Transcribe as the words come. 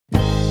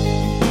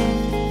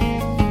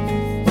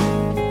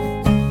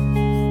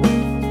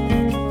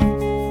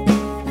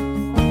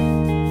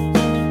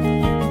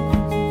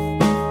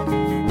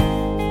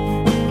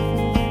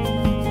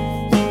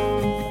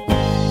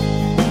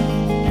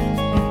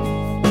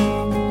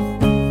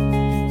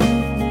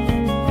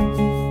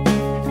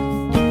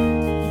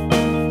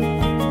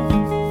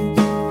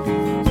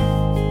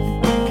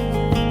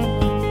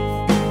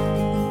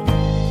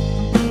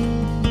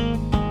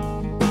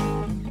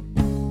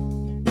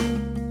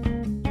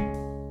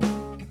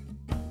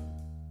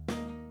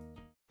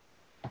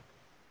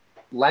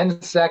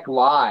Lensec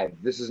Live.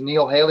 This is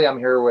Neil Haley. I'm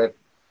here with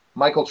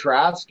Michael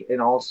Trask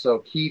and also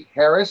Keith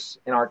Harris.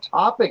 And our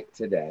topic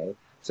today,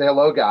 say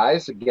hello,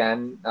 guys.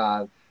 Again,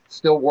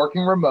 still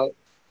working remote,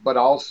 but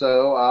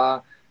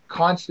also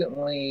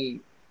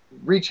constantly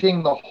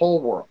reaching the whole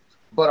world.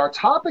 But our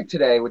topic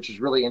today, which is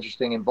really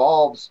interesting,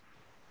 involves,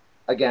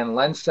 again,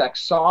 Lensec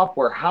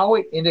software, how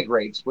it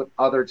integrates with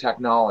other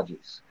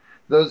technologies.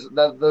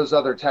 Those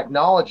other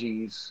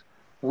technologies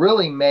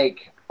really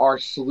make our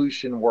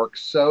solution work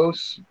so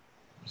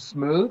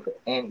smooth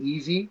and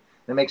easy.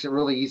 It makes it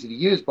really easy to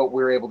use, but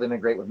we're able to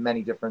integrate with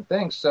many different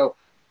things. So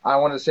I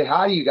want to say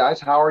hi to you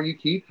guys. How are you,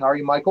 Keith? How are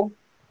you, Michael?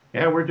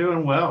 Yeah, we're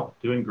doing well,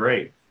 doing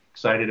great.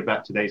 Excited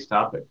about today's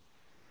topic.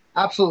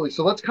 Absolutely.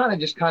 So let's kind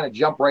of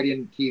jump right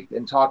in, Keith,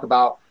 and talk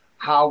about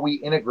how we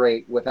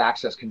integrate with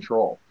access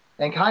control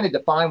and kind of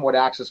define what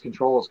access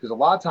control is, because a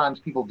lot of times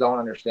people don't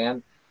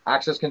understand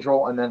access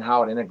control and then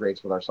how it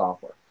integrates with our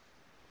software.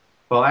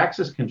 Well,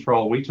 access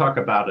control, we talk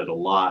about it a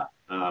lot.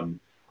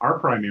 Our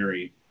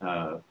primary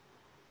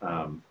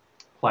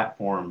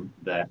platform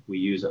that we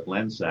use at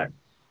Lensec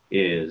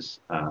is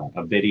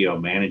a video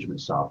management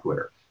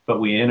software,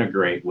 but we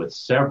integrate with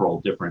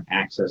several different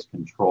access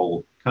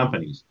control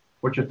companies,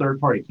 which are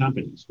third-party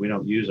companies. We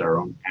don't use our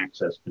own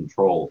access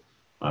control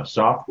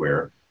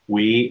software.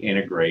 We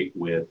integrate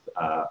with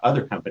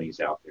other companies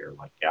out there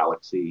like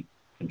Galaxy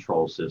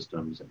Control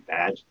Systems and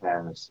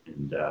BadgePass,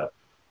 and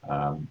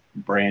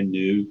brand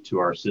new to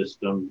our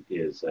system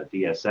is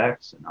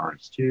DSX and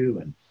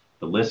RS2, and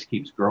the list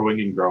keeps growing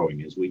and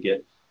growing. As we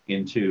get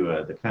into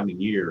the coming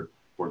year,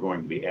 we're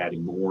going to be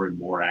adding more and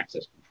more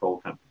access control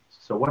companies.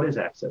 So what is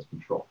access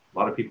control? A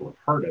lot of people have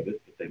heard of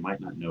it, but they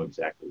might not know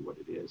exactly what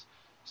it is.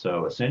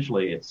 So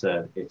essentially, it's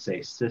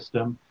a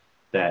system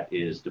that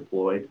is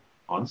deployed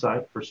on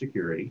site for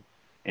security,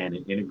 and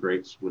it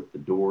integrates with the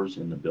doors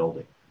in the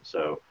building.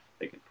 So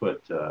they can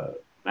put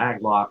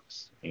mag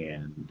locks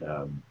and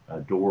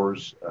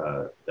doors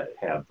that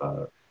have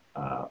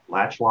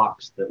latch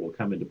locks that will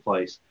come into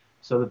place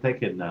so that they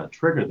can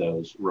trigger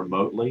those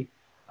remotely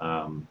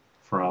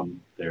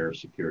from their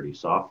security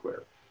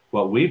software.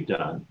 What we've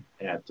done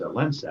at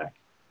Lensec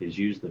is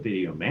use the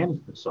video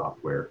management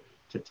software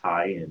to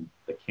tie in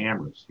the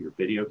cameras, your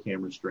video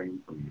camera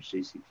stream from your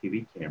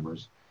CCTV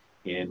cameras,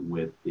 in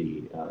with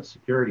the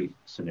security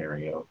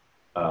scenario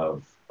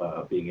of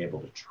being able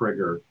to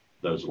trigger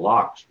those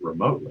locks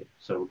remotely.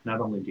 So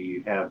not only do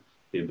you have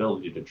the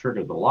ability to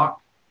trigger the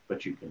lock,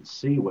 but you can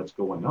see what's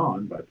going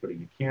on by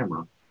putting a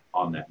camera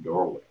on that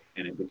doorway.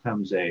 And it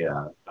becomes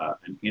an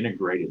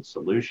integrated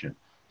solution.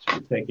 So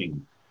you're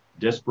taking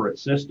disparate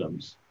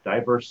systems,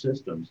 diverse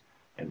systems,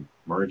 and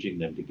merging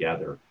them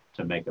together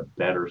to make a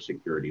better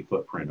security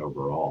footprint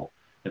overall.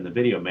 And the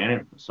video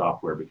management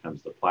software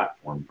becomes the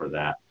platform for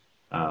that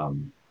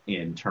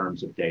in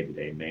terms of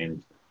day-to-day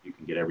management. You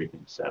can get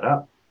everything set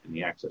up in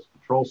the access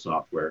control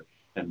software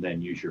and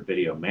then use your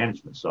video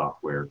management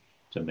software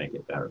to make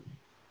it better.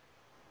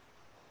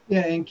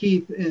 Yeah, and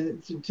Keith,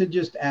 to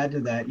just add to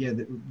that, yeah,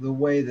 the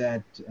way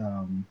that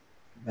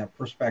that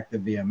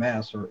Perspective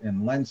VMS or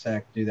in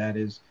Lensec do that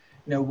is,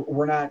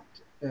 we're not,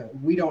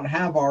 we don't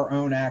have our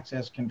own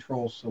access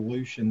control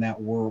solution that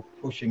we're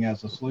pushing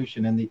as a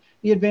solution. And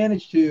the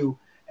advantage to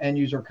end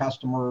user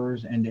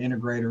customers and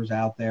integrators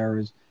out there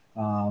is,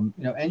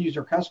 end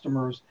user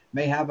customers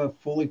may have a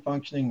fully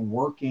functioning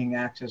working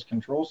access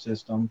control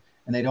system,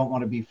 and they don't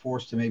want to be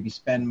forced to maybe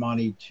spend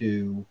money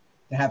to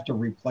have to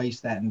replace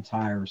that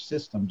entire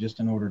system just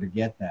in order to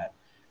get that.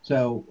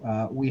 So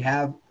we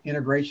have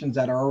integrations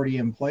that are already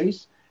in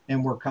place,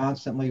 and we're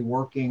constantly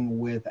working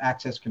with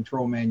access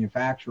control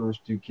manufacturers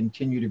to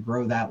continue to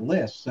grow that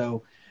list.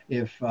 So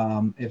if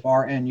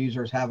our end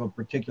users have a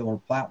particular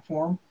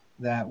platform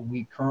that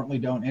we currently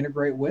don't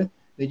integrate with,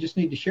 they just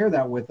need to share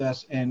that with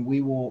us, and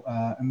we will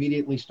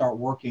immediately start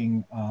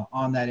working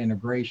on that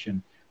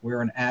integration. We're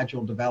an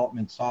agile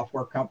development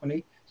software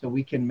company, so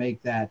we can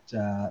make that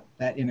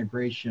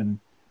integration,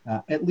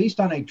 at least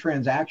on a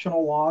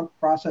transactional log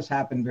process,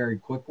 happen very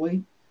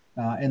quickly.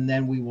 And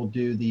then we will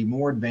do the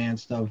more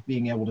advanced of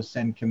being able to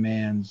send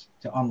commands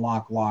to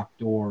unlock locked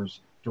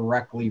doors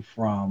directly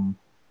from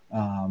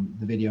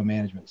the video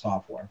management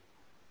software.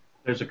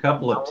 There's a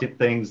couple of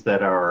things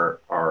that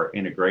our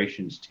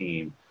integrations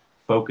team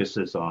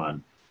focuses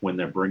on when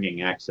they're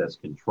bringing access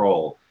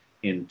control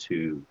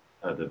into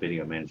the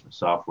video management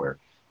software.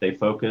 They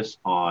focus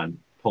on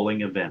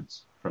pulling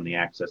events from the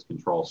access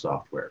control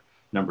software.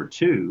 Number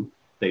two,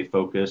 they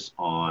focus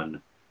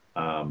on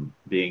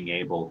being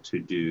able to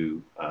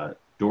do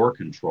door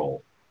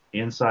control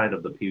inside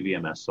of the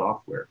PVMS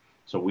software.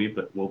 So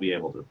we'll be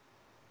able to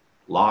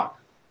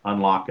lock,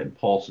 unlock, and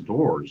pulse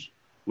doors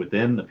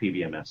within the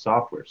PVMS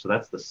software. So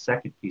that's the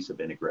second piece of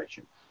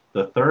integration.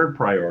 The third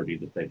priority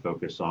that they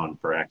focus on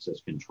for access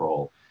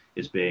control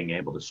is being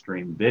able to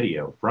stream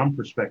video from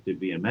Perspective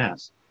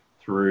VMS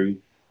through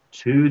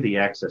to the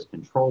access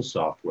control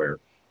software,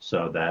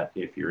 so that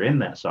if you're in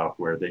that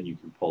software, then you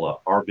can pull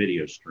up our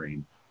video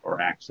stream or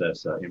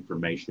access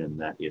information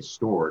that is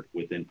stored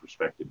within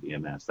Perspective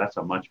VMS. That's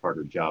a much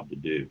harder job to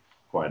do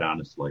quite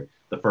honestly.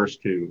 The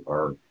first two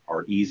are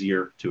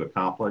easier to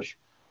accomplish,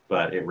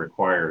 but it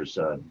requires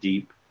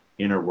deep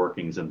inner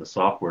workings in the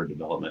software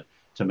development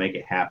to make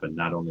it happen,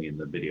 not only in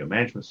the video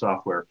management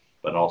software,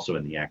 but also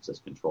in the access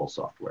control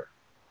software.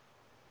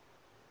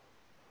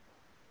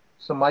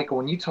 So, Michael,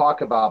 when you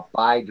talk about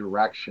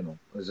bi-directional,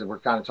 as we're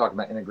kind of talking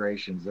about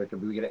integrations, there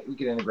could be, we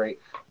could integrate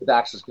with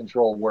access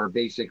control where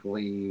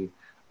basically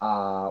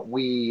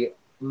we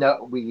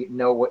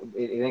know what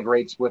it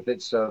integrates with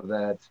it, so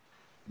that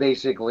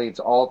basically it's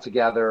all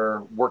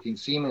together working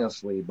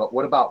seamlessly. But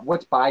what about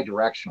what's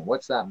bi-directional?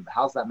 What's that?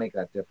 How's that make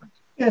that different?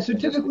 Yeah, so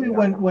typically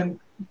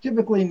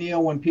typically,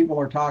 Neil, when people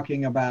are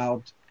talking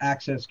about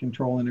access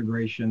control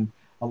integration,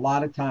 a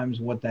lot of times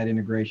what that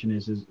integration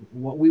is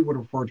what we would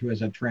refer to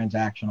as a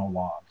transactional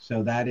log.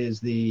 So that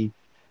is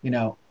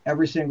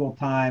every single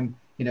time,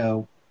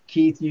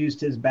 Keith used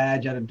his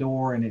badge at a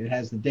door and it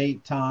has the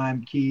date,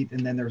 time, Keith,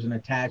 and then there's an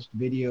attached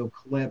video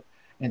clip.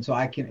 And so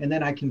I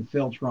can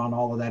filter on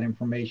all of that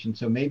information.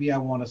 So maybe I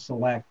want to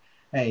select,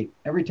 hey,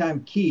 every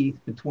time Keith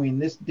between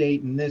this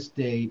date and this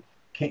date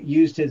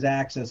used his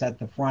access at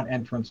the front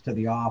entrance to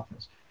the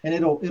office. And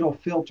it'll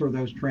filter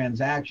those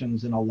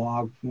transactions in a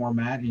log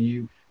format, and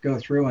you go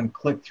through and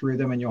click through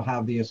them and you'll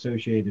have the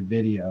associated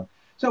video.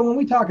 So when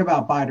we talk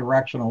about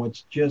bidirectional,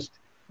 it's just,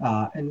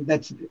 and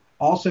that's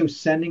also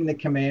sending the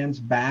commands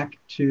back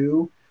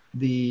to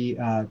the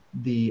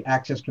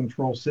access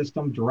control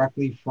system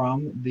directly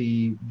from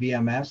the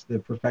VMS, the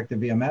prospective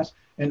VMS,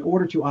 in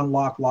order to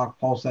unlock, lock,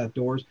 pulse set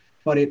doors.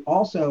 But it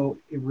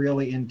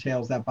really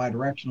entails that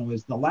bidirectional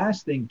is the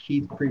last thing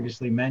Keith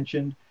previously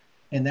mentioned,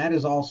 and that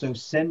is also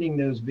sending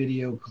those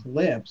video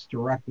clips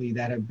directly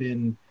that have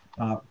been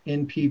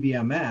in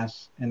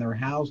PVMS and they're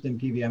housed in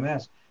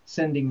PVMS,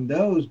 sending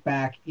those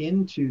back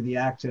into the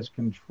access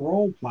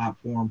control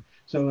platform.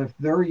 So if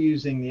they're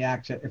using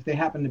if they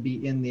happen to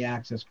be in the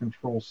access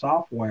control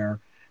software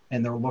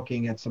and they're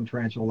looking at some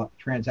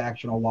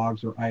transactional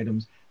logs or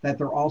items, that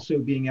they're also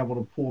being able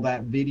to pull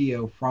that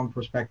video from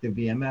prospective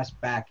VMS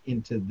back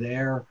into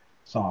their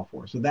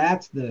software. So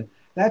that's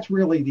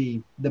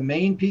really the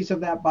main piece of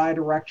that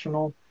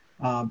bidirectional,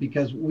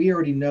 because we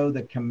already know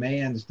the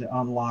commands to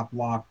unlock,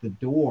 lock the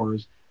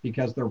doors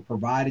because they're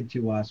provided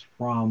to us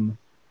from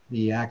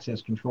the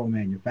access control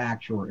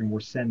manufacturer, and we're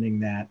sending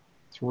that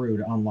through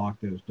to unlock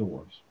those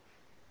doors.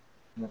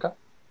 Okay.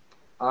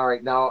 All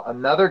right. Now,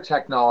 another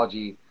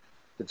technology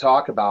to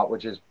talk about,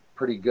 which is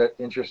pretty good,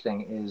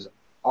 interesting, is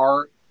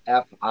RFID.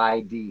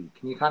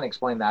 Can you kind of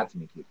explain that to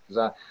me, Keith?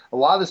 Because a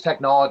lot of this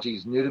technology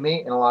is new to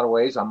me in a lot of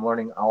ways. I'm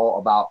learning all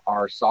about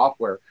our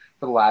software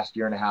for the last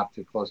year and a half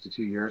to close to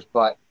 2 years.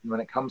 But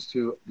when it comes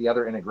to the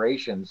other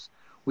integrations,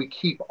 we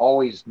keep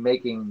always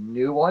making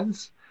new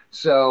ones.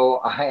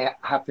 So I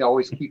have to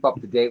always keep up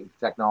to date with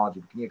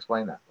technology. Can you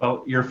explain that?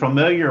 Well, you're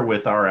familiar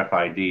with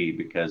RFID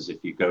because if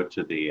you go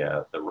to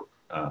the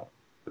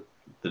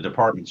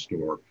department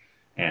store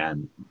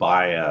and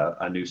buy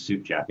a new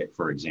suit jacket,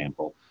 for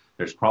example,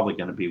 there's probably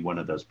going to be one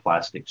of those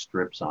plastic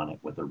strips on it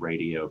with a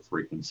radio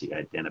frequency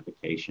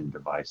identification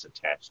device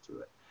attached to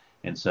it.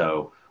 And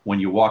so when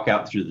you walk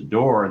out through the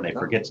door and they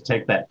forget to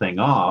take that thing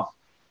off,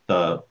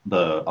 the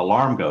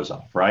alarm goes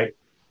off, right?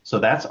 So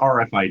that's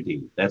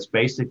RFID. That's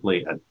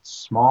basically a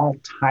small,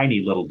 tiny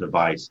little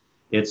device.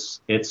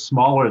 It's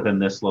smaller than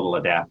this little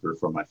adapter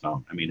for my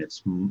phone. I mean,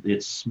 it's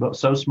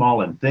so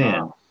small and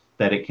thin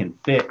that it can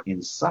fit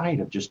inside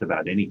of just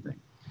about anything.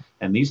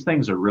 And these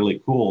things are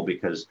really cool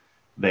because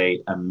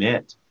they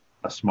emit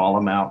a small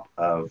amount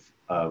of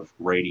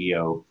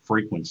radio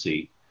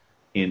frequency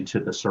into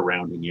the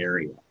surrounding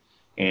area.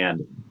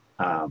 And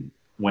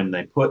when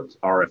they put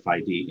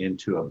RFID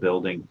into a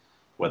building,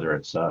 whether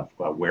it's a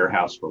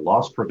warehouse for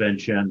loss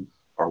prevention,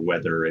 or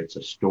whether it's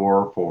a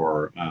store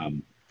for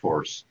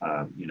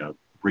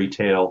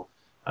retail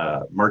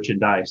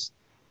merchandise,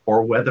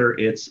 or whether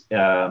it's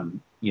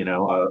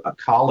a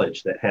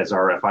college that has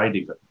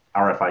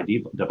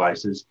RFID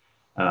devices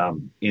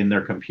in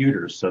their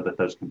computers, so that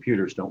those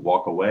computers don't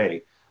walk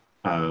away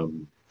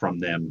from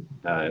them.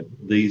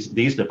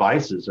 These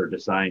devices are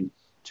designed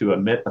to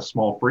emit a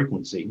small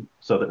frequency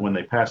so that when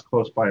they pass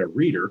close by a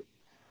reader,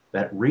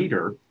 that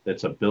reader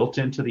that's built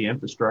into the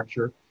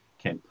infrastructure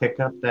can pick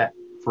up that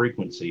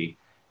frequency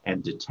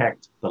and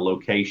detect the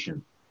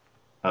location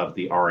of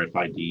the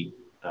RFID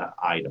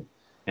item.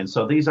 And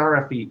so these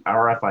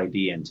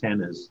RFID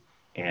antennas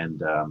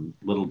and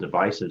little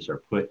devices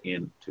are put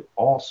into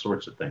all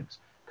sorts of things: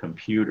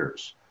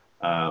 computers,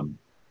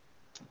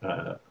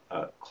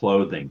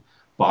 clothing,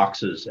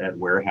 boxes at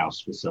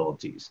warehouse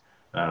facilities.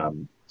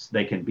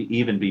 They can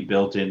even be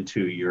built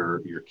into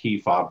your key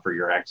fob for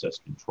your access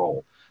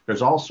control.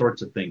 There's all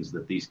sorts of things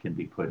that these can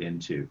be put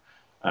into.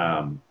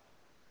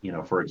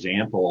 For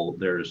example,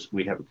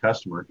 we have a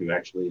customer who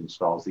actually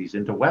installs these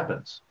into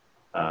weapons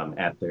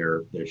at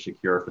their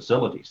secure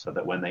facilities, so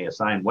that when they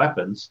assign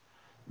weapons,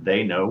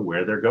 they know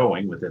where they're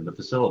going within the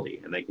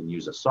facility, and they can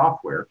use a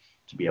software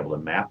to be able to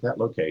map that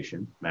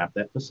location, map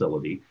that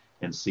facility,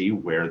 and see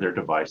where their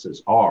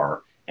devices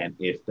are and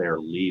if they're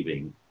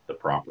leaving the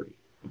property.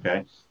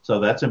 Okay, so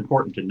that's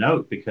important to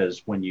note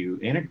because when you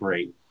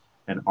integrate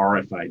an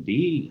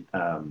RFID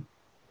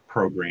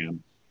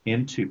program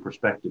into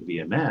Perspective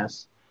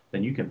VMS,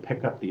 then you can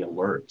pick up the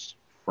alerts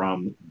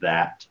from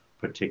that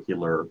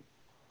particular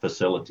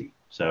facility.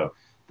 So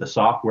the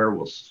software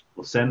will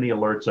send the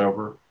alerts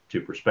over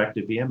to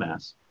Perspective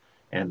VMS,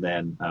 and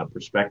then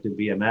Perspective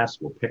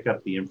VMS will pick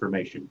up the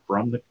information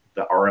from the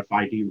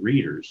RFID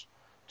readers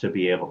to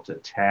be able to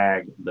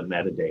tag the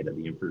metadata,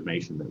 the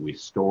information that we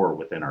store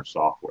within our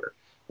software.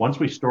 Once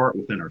we store it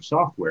within our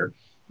software,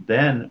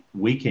 then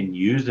we can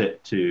use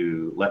it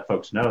to let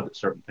folks know that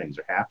certain things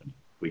are happening.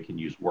 We can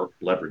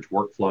leverage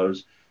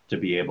workflows to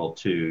be able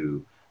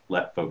to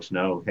let folks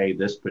know, hey,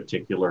 this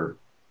particular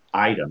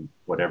item,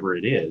 whatever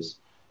it is,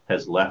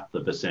 has left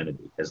the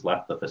vicinity, has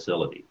left the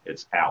facility.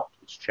 It's out,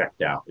 it's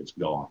checked out, it's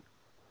gone.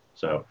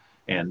 So,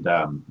 and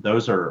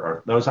those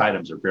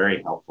items are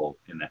very helpful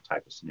in that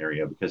type of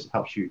scenario because it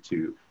helps you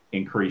to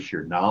increase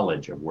your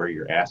knowledge of where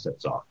your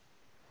assets are.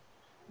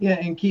 Yeah,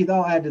 and Keith,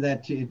 I'll add to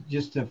that too,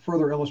 just to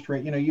further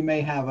illustrate. You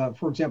may have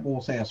for example,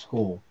 we'll say a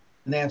school,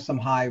 and they have some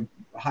high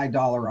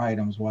dollar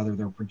items, whether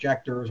they're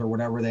projectors or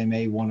whatever they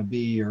may want to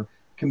be, or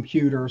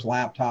computers,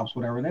 laptops,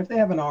 whatever. And if they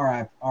have an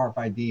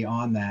RFID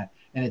on that,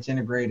 and it's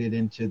integrated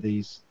into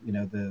these,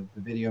 the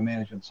video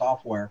management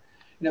software,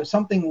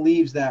 something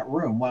leaves that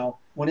room. Well,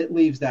 when it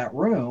leaves that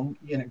room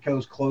and it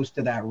goes close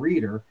to that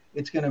reader,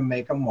 it's going to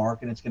make a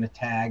mark and it's going to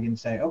tag and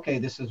say, okay,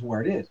 this is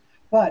where it is.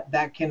 But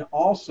that can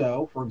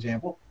also, for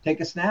example, take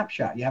a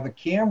snapshot. You have a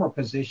camera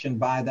positioned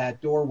by that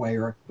doorway,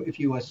 or if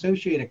you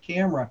associate a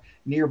camera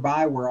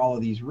nearby where all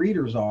of these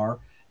readers are,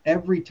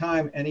 every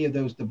time any of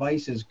those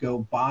devices go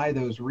by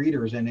those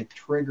readers and it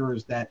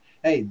triggers that,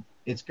 hey,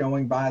 it's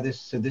going by this,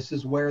 so this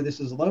is where this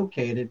is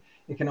located.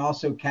 It can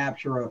also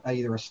capture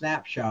either a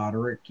snapshot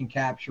or it can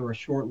capture a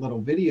short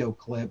little video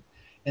clip,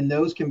 and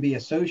those can be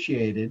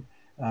associated.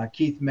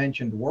 Keith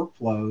mentioned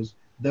workflows.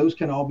 Those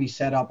can all be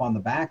set up on the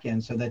back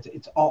end so that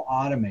it's all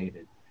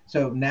automated.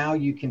 So now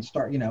you can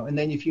start, and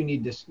then if you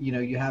need to,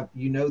 you have,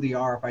 the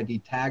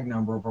RFID tag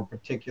number of a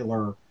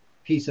particular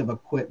piece of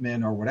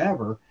equipment or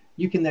whatever,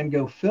 you can then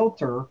go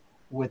filter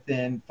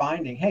within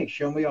finding, hey,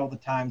 show me all the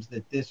times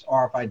that this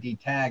RFID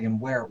tag and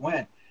where it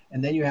went.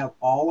 And then you have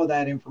all of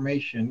that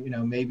information,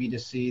 maybe to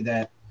see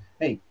that,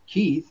 hey,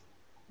 Keith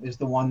is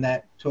the one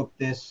that took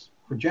this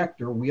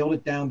projector, wheeled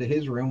it down to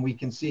his room. We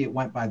can see it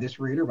went by this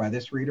reader, by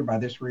this reader, by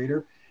this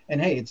reader.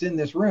 And hey, it's in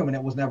this room and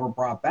it was never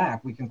brought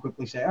back. We can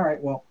quickly say, all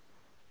right, well,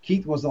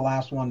 Keith was the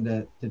last one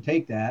to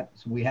take that.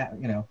 So we have,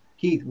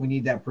 Keith, we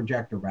need that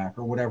projector back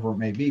or whatever it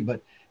may be.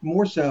 But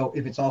more so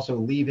if it's also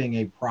leaving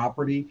a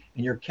property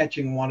and you're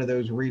catching one of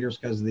those readers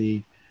because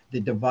the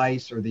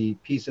device or the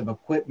piece of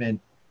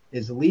equipment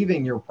is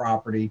leaving your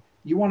property,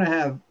 you want to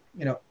have,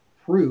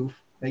 proof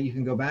that you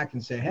can go back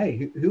and say,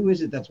 hey, who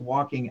is it that's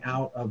walking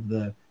out of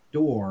the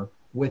door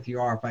with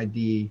your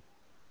RFID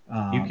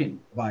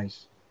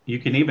device? You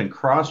can even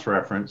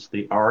cross-reference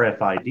the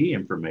RFID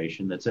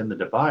information that's in the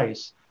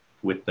device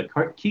with the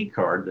key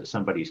card that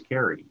somebody's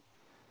carrying.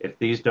 If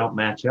these don't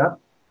match up,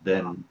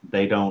 then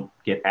they don't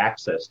get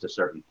access to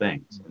certain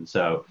things. And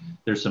so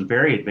there's some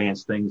very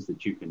advanced things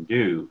that you can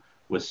do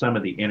with some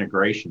of the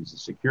integrations, the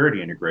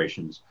security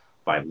integrations,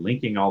 by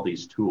linking all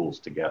these tools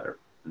together.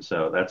 And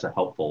so that's a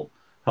helpful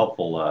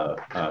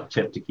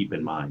tip to keep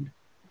in mind.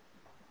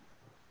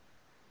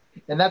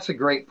 And that's a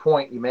great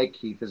point you make,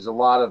 Keith, is a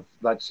lot of,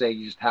 let's say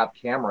you just have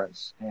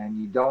cameras and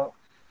you don't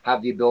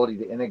have the ability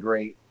to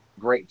integrate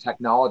great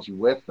technology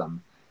with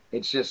them.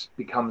 It just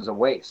becomes a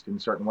waste in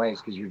certain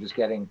ways because you're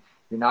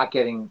not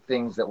getting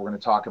things that we're going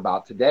to talk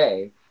about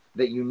today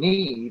that you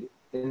need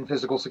in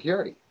physical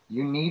security.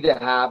 You need to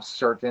have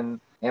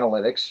certain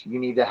analytics. You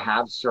need to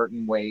have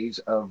certain ways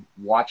of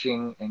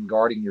watching and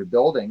guarding your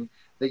building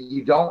that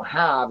you don't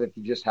have if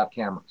you just have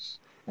cameras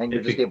and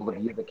you're just able to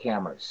view the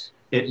cameras.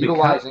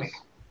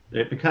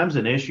 It becomes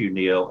an issue,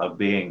 Neil, of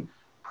being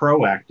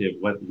proactive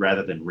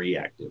rather than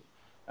reactive.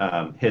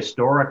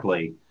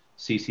 Historically,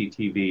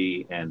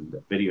 CCTV and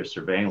video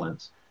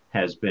surveillance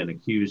has been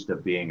accused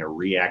of being a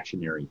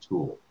reactionary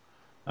tool.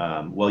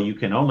 Well, you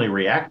can only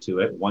react to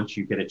it once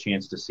you get a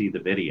chance to see the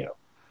video.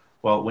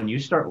 Well, when you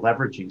start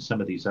leveraging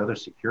some of these other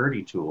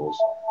security tools,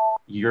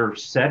 you're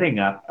setting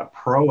up a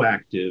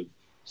proactive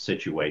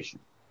situation.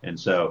 And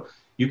so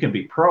you can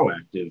be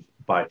proactive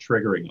by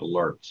triggering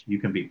alerts. You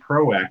can be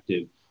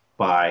proactive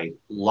by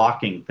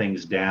locking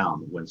things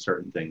down when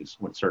certain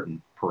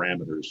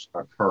parameters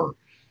occur.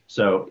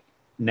 So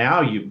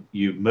now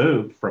you've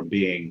moved from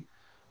being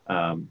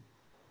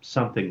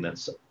something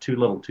that's too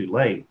little too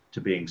late to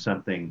being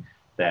something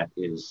that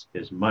is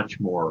much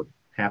more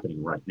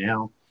happening right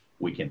now.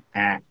 We can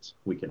act,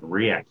 we can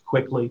react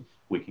quickly,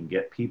 we can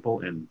get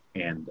people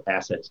and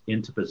assets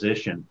into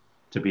position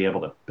to be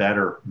able to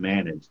better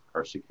manage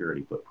our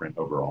security footprint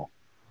overall.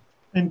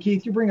 And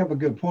Keith, you bring up a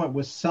good point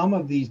with some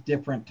of these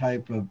different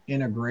type of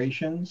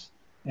integrations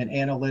and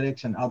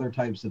analytics and other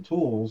types of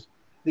tools.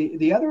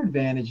 The other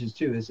advantages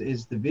too is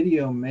the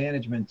video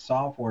management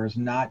software is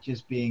not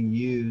just being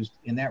used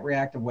in that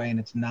reactive way, and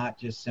it's not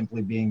just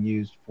simply being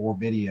used for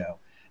video.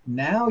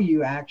 Now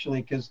you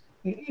actually, because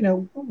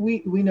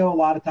we know a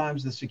lot of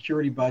times the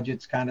security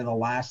budget's kind of the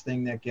last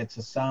thing that gets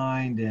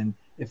assigned, and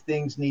if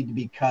things need to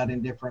be cut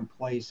in different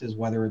places,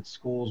 whether it's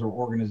schools or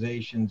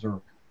organizations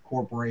or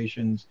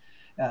corporations,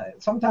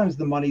 sometimes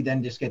the money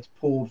then just gets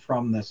pulled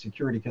from the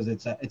security because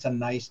it's a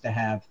nice to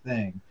have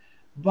thing.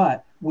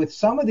 But with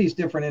some of these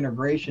different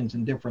integrations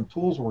and different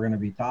tools we're going to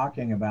be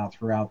talking about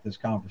throughout this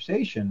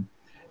conversation,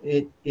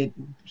 it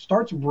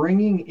starts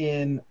bringing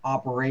in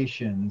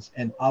operations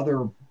and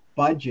other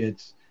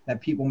budgets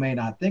that people may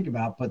not think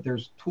about, but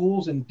there's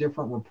tools and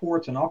different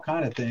reports and all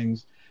kind of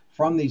things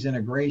from these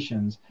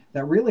integrations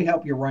that really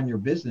help you run your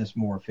business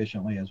more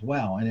efficiently as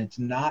well. And it's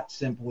not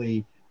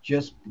simply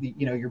just,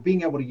 you're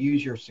being able to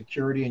use your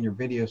security and your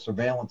video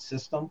surveillance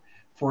system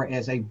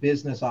as a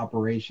business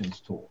operations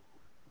tool.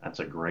 That's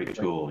a great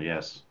tool,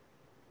 yes.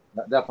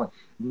 Definitely.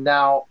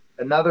 Now,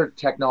 another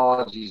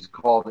technology is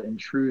called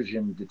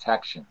intrusion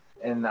detection.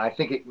 And I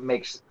think it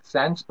makes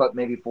sense, but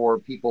maybe for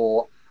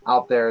people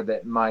out there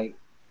that might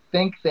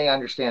think they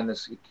understand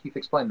this, Keith,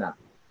 explain that.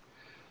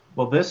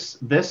 Well, this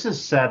is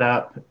set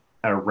up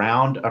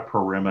around a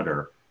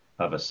perimeter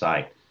of a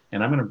site.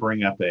 And I'm going to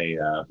bring up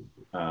a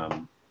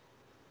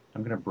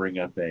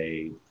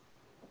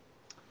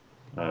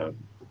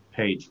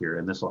page here,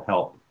 and this will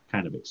help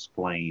kind of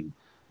explain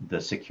the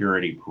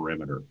security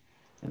perimeter.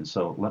 And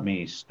so let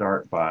me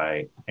start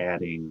by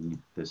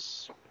adding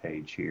this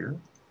page here.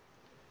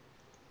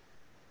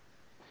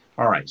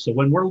 All right, so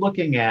when we're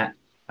looking at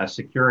a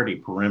security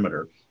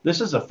perimeter, this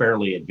is a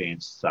fairly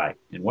advanced site.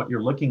 And what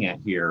you're looking at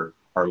here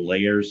are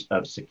layers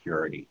of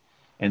security.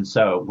 And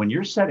so when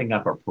you're setting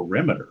up a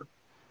perimeter,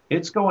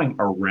 it's going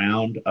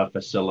around a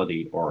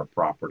facility or a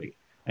property.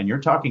 And you're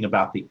talking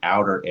about the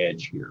outer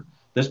edge here.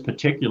 This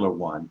particular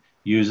one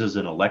uses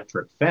an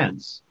electric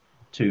fence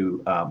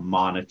to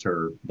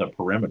monitor the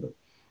perimeter.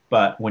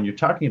 But when you're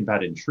talking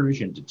about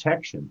intrusion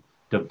detection,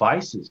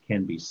 devices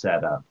can be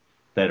set up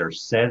that are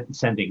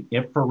sending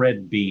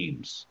infrared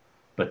beams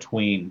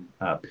between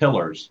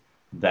pillars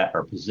that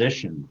are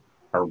positioned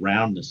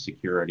around the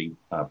security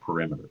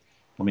perimeter.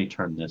 Let me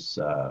turn this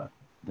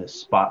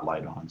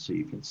spotlight on so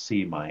you can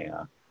see my.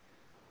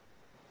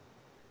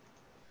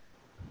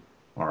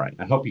 All right,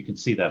 I hope you can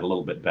see that a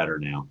little bit better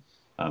now.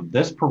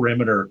 This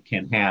perimeter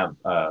can have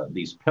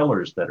these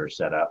pillars that are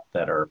set up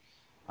that are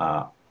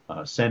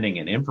sending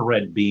an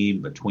infrared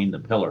beam between the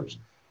pillars.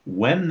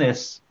 When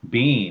this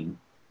beam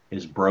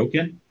is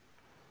broken,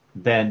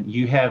 then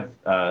you have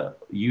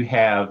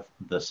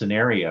the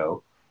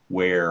scenario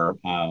where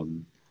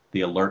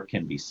the alert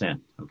can be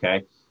sent.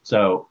 Okay,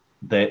 so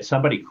that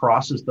somebody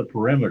crosses the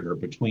perimeter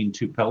between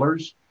two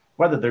pillars,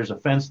 whether there's a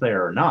fence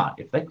there or not.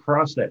 If they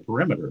cross that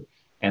perimeter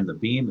and the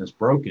beam is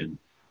broken,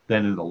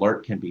 then an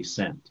alert can be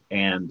sent,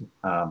 and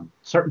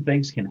certain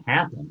things can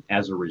happen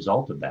as a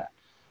result of that.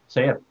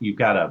 Say if you've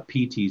got a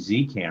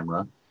PTZ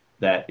camera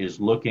that is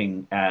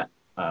looking at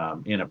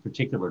in a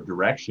particular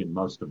direction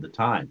most of the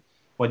time.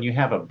 When you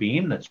have a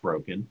beam that's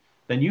broken,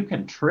 then you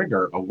can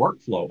trigger a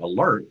workflow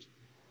alert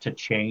to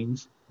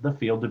change the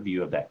field of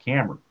view of that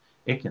camera.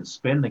 It can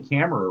spin the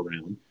camera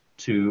around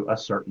to a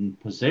certain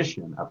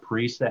position, a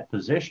preset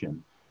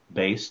position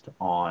based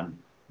on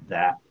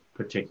that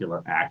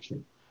particular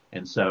action.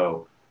 And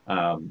so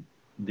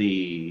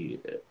the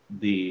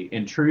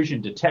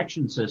intrusion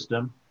detection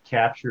system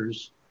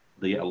captures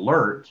the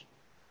alert,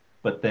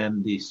 but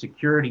then the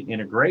security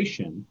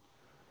integration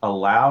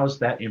allows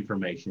that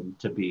information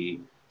to be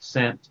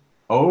sent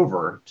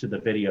over to the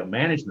video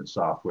management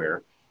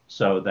software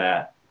so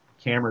that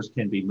cameras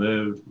can be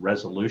moved,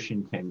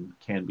 resolution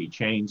can be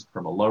changed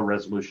from a low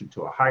resolution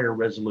to a higher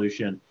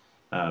resolution.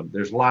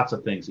 There's lots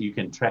of things. You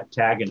can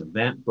tag an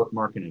event,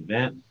 bookmark an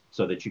event,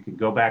 so that you can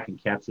go back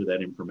and capture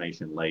that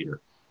information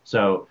later.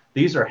 So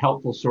these are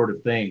helpful sort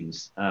of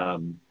things,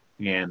 and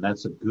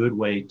that's a good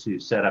way to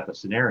set up a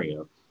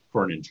scenario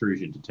for an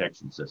intrusion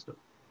detection system.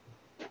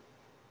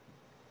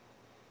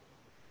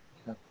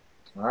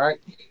 All right.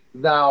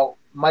 Now,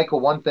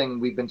 Michael, one thing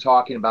we've been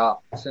talking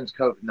about since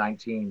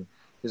COVID-19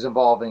 is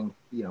involving,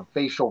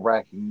 facial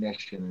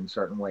recognition in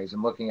certain ways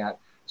and looking at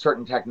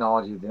certain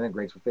technology that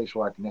integrates with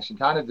facial recognition.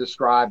 Kind of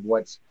describe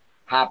what's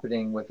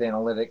happening with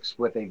analytics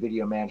with a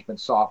video management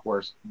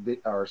software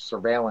or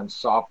surveillance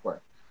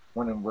software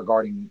when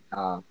regarding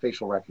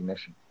facial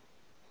recognition.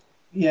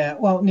 Yeah,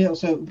 well, Neil,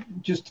 so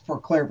just for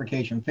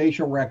clarification,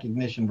 facial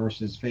recognition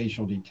versus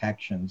facial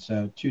detection.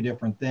 So two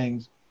different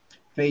things.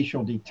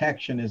 Facial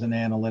detection is an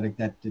analytic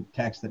that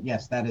detects that,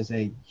 yes, that is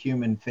a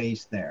human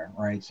face there,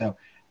 right? So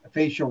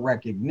facial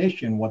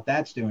recognition, what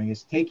that's doing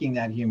is taking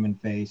that human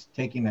face,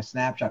 taking a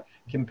snapshot,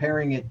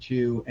 comparing it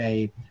to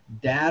a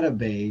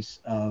database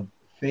of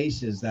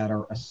faces that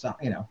are,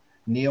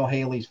 Neil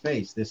Haley's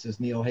face. This is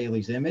Neil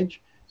Haley's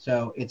image.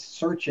 So it's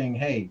searching,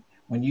 hey,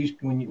 when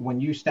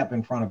you step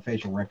in front of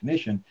facial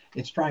recognition,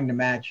 it's trying to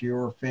match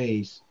your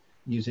face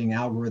using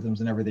algorithms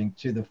and everything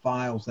to the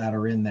files that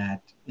are in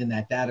that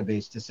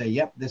database to say,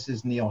 yep, this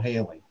is Neil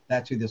Haley.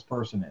 That's who this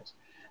person is.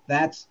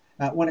 That's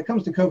when it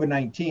comes to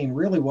COVID-19,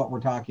 really what we're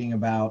talking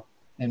about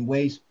and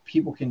ways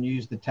people can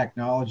use the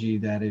technology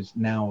that is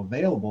now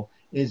available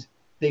is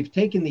they've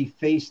taken the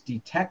face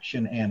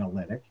detection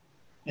analytic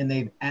and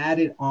they've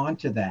added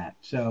onto that.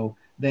 So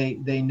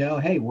they know,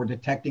 hey, we're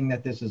detecting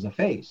that this is a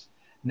face.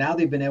 Now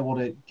they've been able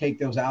to take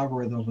those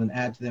algorithms and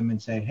add to them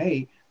and say,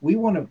 hey, we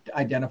want to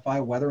identify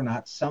whether or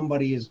not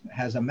somebody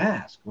has a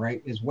mask,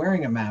 right? Is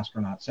wearing a mask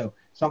or not. So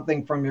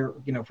something from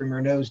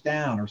your nose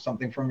down, or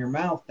something from your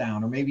mouth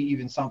down, or maybe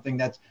even something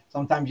that's,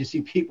 sometimes you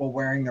see people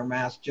wearing their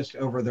mask just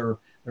over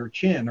their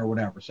chin or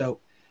whatever. So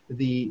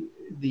the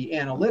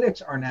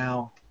analytics are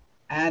now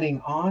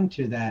adding on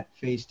to that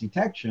face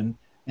detection,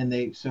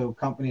 and so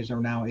companies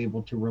are now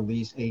able to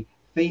release a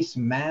face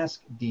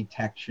mask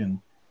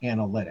detection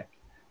analytic,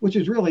 which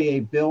is really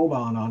a build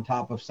on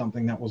top of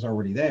something that was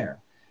already there.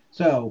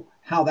 So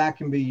how that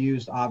can be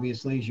used,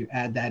 obviously, is you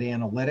add that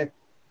analytic,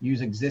 use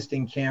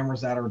existing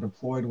cameras that are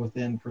deployed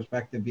within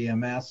Perspective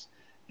VMS,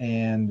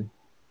 and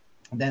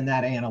then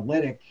that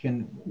analytic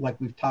can,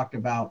 like we've talked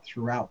about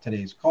throughout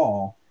today's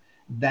call,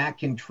 that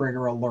can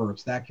trigger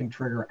alerts, that can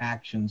trigger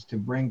actions to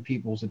bring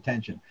people's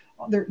attention.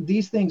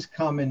 These things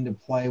come into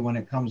play when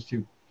it comes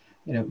to,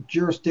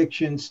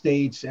 jurisdictions,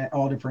 states,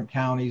 all different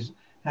counties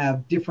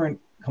have different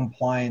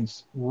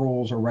compliance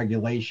rules or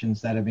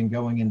regulations that have been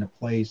going into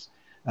place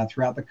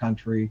throughout the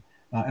country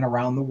and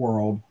around the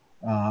world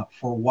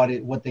for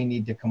what they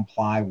need to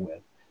comply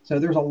with. So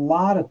there's a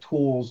lot of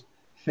tools.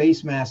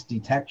 Face mask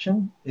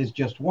detection is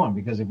just one,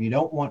 because if you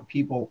don't want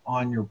people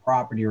on your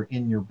property or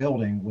in your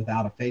building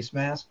without a face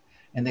mask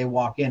and they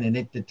walk in and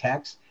it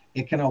detects,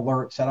 it can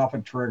alert, set off a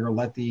trigger,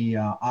 let the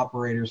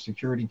operator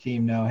security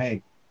team know,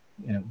 hey,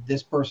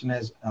 this person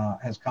has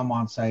come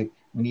on site.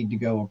 We need to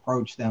go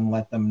approach them,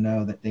 let them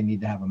know that they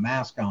need to have a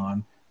mask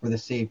on for the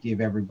safety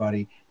of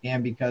everybody.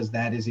 And because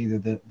that is either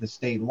the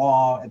state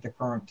law at the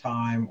current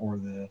time or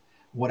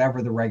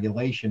whatever the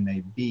regulation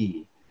may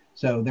be.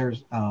 So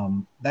there's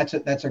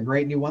that's a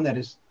great new one that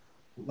is,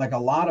 like a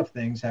lot of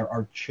things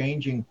are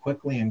changing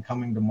quickly and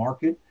coming to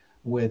market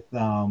with the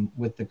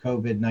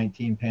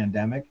COVID-19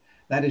 pandemic.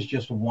 That is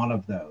just one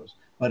of those,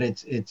 but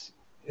it's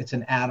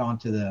an add-on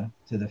to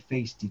the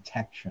face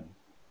detection.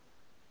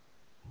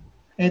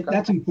 And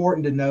that's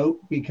important to note,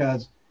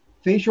 because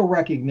facial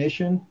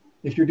recognition,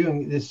 if you're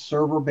doing this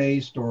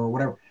server-based or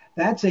whatever,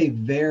 that's a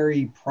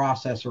very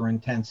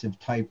processor-intensive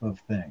type of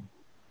thing.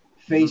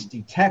 Face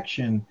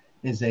detection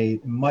is a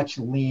much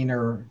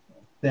leaner,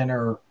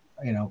 thinner,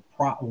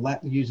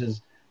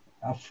 uses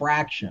a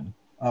fraction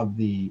of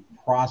the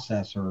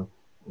processor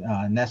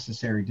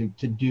necessary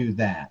to do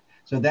that.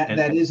 So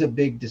that is a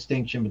big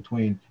distinction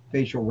between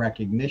facial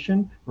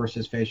recognition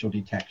versus facial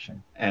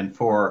detection. And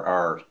for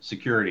our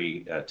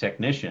security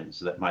technicians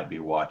that might be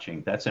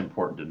watching, that's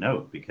important to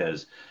note,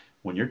 because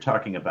when you're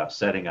talking about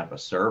setting up a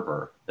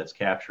server that's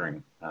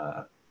capturing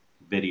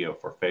video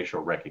for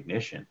facial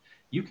recognition,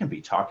 you can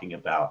be talking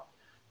about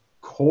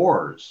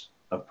cores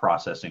of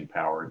processing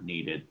power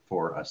needed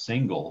for a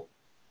single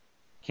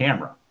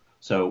camera.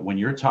 So when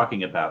you're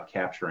talking about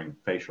capturing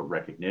facial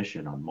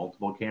recognition on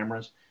multiple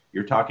cameras,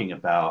 you're talking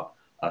about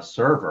a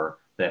server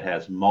that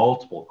has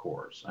multiple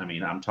cores. I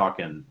mean, I'm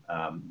talking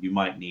you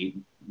might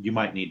need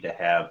to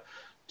have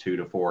 2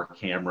 to 4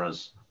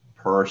 cameras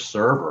per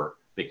server,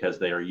 because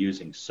they are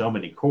using so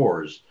many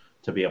cores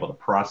to be able to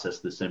process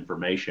this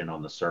information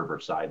on the server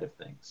side of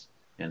things.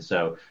 And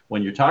so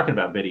when you're talking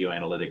about video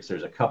analytics,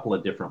 there's a couple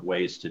of different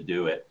ways to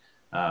do it.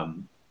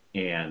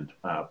 And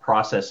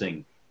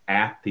processing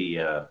at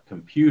the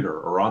computer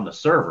or on the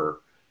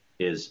server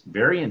is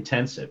very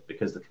intensive,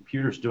 because the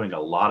computer is doing a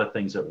lot of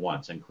things at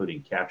once,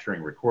 including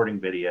capturing, recording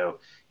video.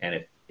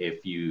 And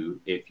if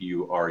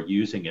you are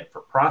using it for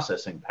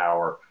processing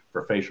power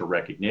for facial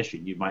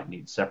recognition, you might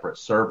need separate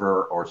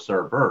server or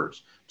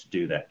servers to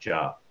do that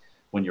job.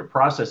 When you're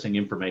processing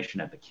information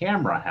at the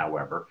camera,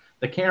 however,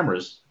 the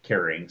camera's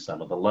carrying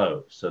some of the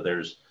load. So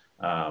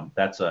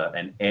that's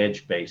an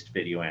edge-based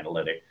video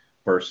analytic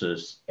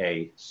versus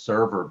a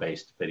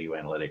server-based video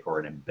analytic or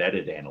an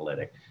embedded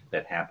analytic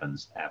that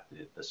happens at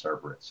the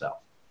server itself.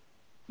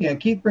 Yeah,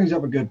 Keith brings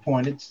up a good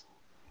point.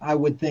 I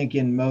would think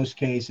in most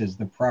cases,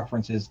 the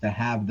preference is to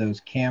have those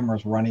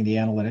cameras running the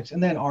analytics,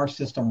 and then our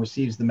system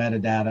receives the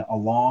metadata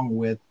along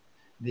with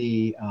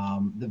the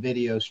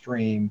video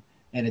stream,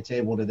 and it's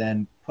able to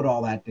then put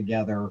all that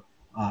together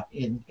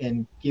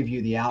and give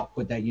you the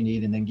output that you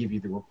need, and then give you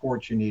the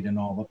reports you need and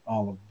all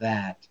of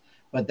that.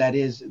 But that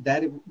is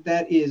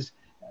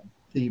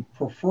the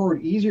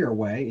preferred easier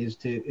way is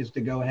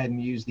to go ahead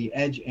and use the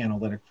edge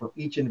analytic. For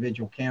each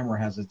individual camera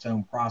has its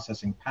own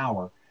processing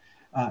power.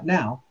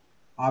 Now,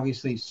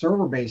 obviously,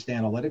 server-based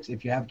analytics,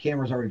 if you have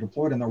cameras already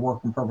deployed and they're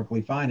working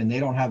perfectly fine and they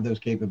don't have those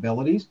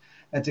capabilities,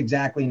 that's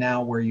exactly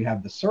now where you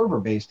have the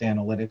server-based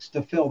analytics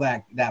to fill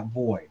that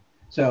void.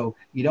 So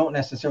you don't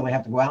necessarily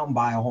have to go out and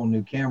buy a whole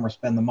new camera,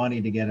 spend the money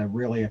to get a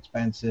really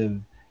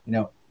expensive,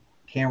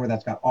 camera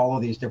that's got all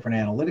of these different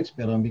analytics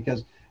built in,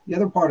 because the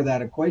other part of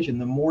that equation,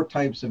 the more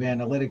types of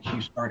analytics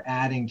you start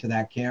adding to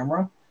that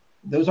camera,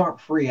 those aren't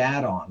free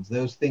add-ons.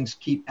 Those things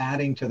keep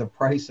adding to the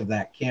price of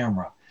that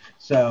camera.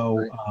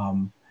 So,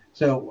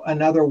 so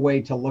another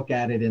way to look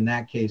at it in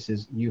that case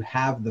is you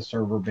have the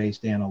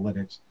server-based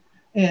analytics.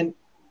 And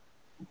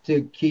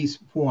to Keith's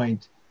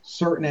point,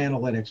 certain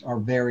analytics are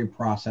very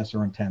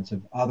processor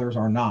intensive, others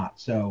are not.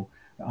 So,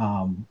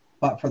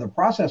 but for the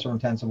processor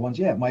intensive ones,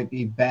 yeah, it might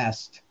be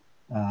best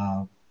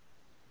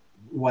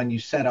when you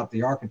set up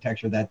the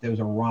architecture that those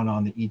are run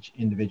on each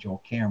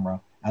individual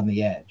camera on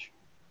the edge.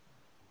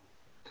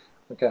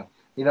 Okay.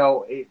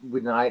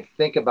 When I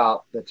think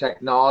about the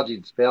technology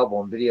that's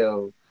available in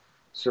video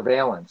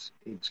surveillance,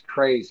 it's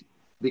crazy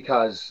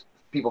because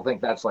people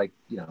think that's like,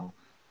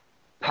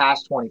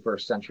 past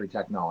 21st century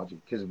technology,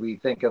 because we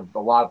think of a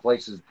lot of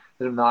places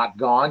that have not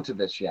gone to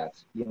this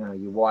yet.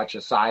 You watch a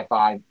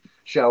sci-fi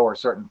show or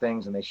certain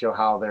things and they show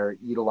how they're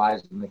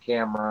utilizing the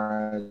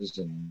cameras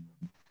and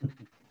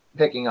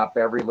picking up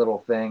every little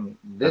thing.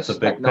 This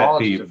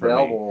technology is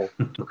available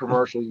for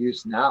commercial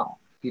use now.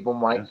 People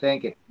might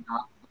think it's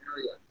not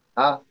there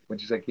yet.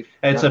 What'd you say, Keith?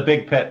 It's a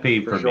big pet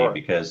peeve for me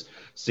because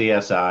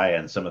CSI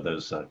and some of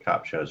those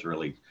cop shows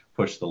really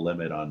push the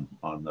limit on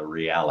the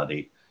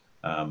reality.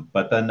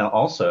 But then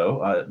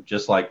also,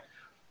 just like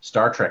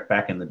Star Trek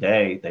back in the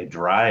day, they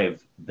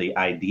drive the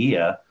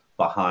idea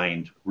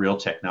behind real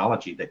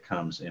technology that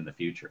comes in the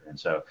future. And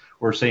so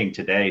we're seeing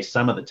today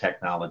some of the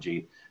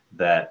technology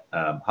that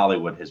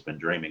Hollywood has been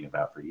dreaming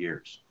about for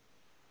years.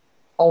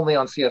 Only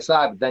on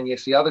CSI, but then you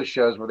see other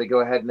shows where they go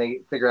ahead and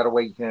they figure out a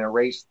way you can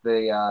erase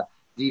the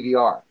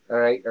DVR, all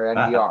right, or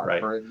NVR.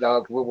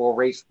 Right. We'll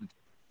erase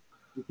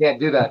you can't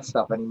do that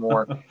stuff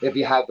anymore if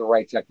you have the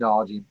right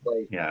technology in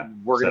place. Yeah,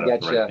 we're going to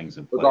get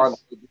you,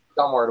 regardless,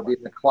 somewhere. It'll be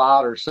in the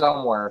cloud or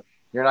somewhere.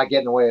 You're not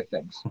getting away with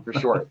things, for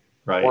sure.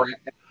 Right.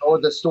 Or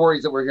the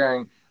stories that we're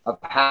hearing of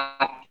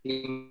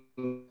hacking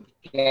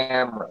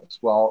cameras.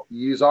 Well,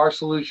 use our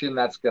solution.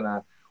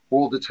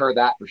 We'll deter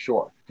that for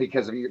sure.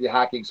 Because if you're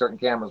hacking certain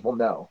cameras, we'll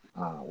know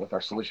with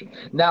our solution.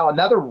 Now,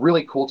 another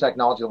really cool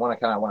technology I want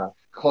to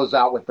close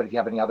out with, but if you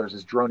have any others,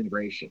 is drone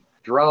integration.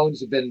 Drones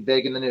have been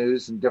big in the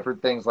news and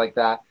different things like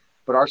that,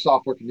 but our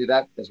software can do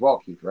that as well,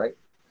 Keith, right?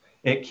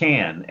 It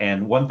can.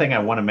 And one thing I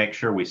want to make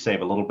sure we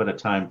save a little bit of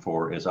time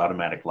for is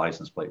automatic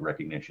license plate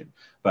recognition.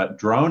 But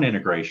drone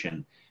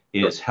integration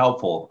is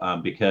helpful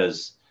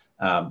because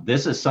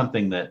this is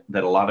something that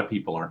a lot of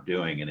people aren't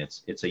doing, and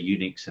it's a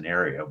unique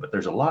scenario. But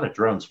there's a lot of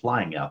drones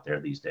flying out there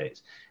these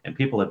days, and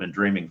people have been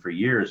dreaming for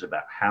years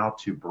about how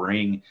to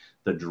bring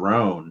the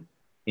drone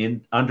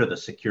in under the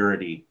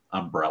security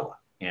umbrella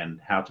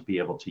and how to be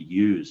able to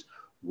use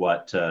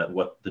what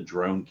the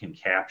drone can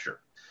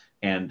capture.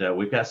 And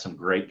we've got some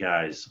great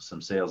guys,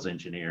 some sales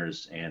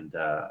engineers and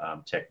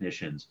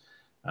technicians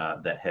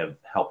that have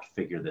helped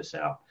figure this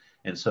out.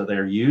 And so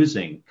they're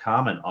using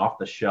common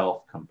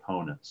off-the-shelf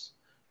components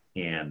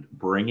and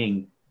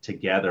bringing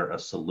together a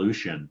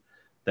solution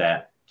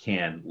that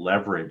can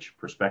leverage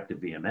Perspective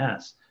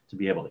VMS to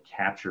be able to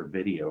capture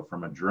video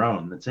from a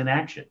drone that's in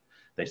action.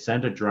 They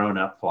send a drone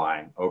up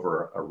flying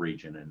over a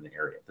region in the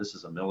area. This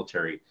is a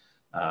military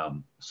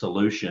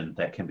solution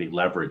that can be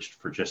leveraged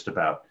for just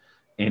about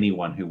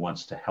anyone who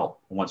wants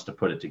to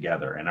put it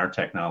together. And our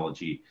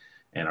technology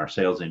and our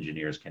sales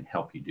engineers can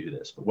help you do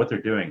this. But what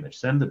they're doing, they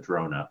send the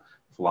drone up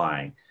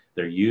flying.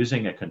 They're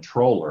using a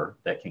controller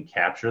that can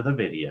capture the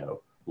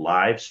video,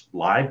 live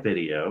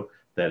video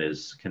that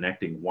is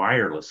connecting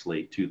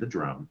wirelessly to the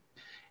drone.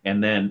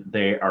 And then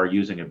they are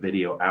using a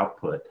video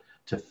output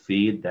to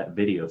feed that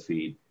video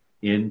feed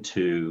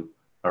into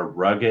a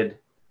rugged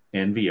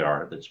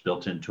NVR that's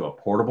built into a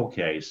portable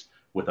case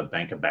with a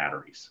bank of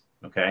batteries.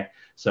 Okay,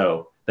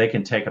 so they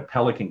can take a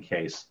Pelican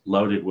case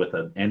loaded with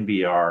an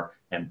NVR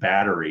and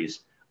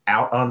batteries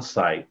out on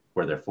site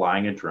where they're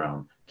flying a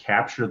drone,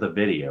 capture the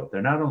video.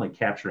 They're not only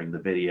capturing the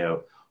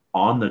video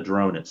on the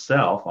drone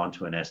itself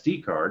onto an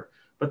SD card,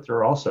 but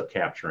they're also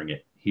capturing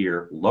it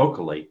here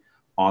locally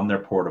on their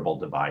portable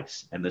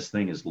device. And this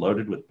thing is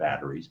loaded with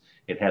batteries.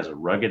 It has a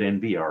rugged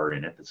NVR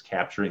in it that's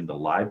capturing the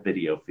live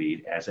video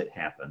feed as it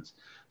happens,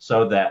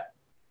 so that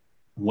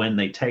when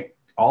they take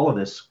all of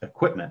this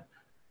equipment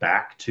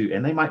back to,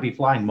 and they might be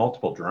flying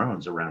multiple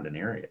drones around an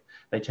area,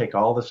 they take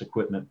all this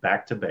equipment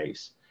back to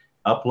base,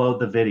 upload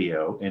the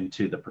video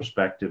into the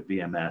Perspective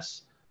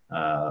VMS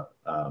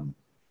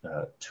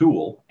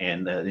tool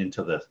and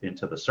into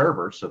the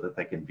server so that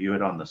they can view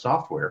it on the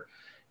software,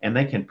 and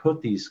they can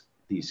put these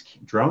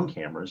drone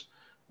cameras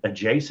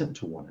adjacent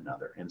to one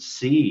another and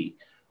see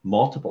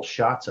multiple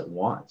shots at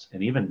once,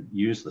 and even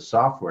use the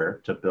software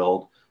to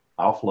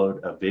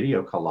offload a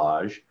video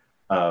collage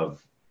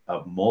of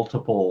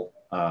multiple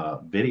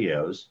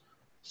videos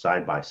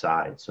side by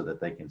side so that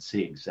they can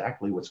see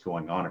exactly what's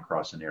going on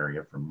across an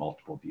area from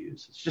multiple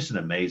views. It's just an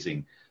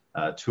amazing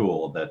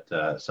tool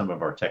that some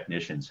of our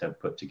technicians have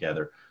put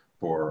together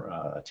for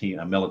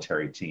a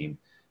military team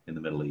in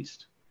the Middle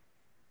East.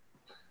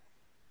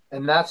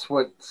 And that's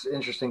what's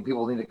interesting.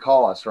 People need to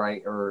call us,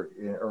 right?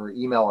 Or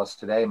email us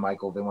today,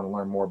 Michael. They want to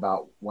learn more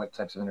about what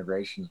types of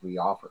integrations we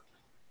offer.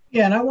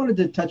 Yeah, and I wanted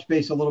to touch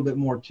base a little bit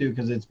more too,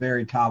 because it's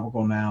very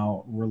topical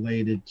now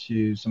related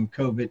to some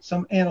COVID,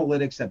 some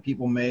analytics that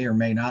people may or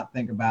may not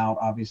think about.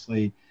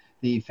 Obviously,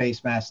 the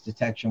face mask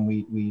detection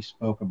we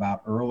spoke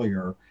about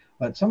earlier,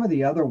 but some of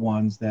the other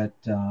ones that,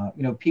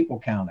 people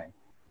counting,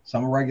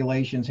 some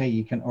regulations, hey,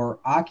 you can, or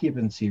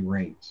occupancy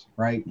rates,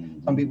 right? Some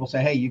Mm-hmm. people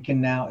say, hey, you can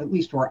now, at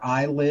least where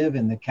I live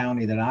in the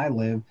county that I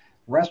live,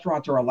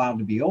 restaurants are allowed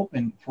to be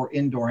open for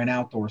indoor and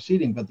outdoor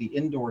seating, but the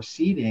indoor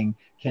seating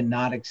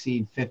cannot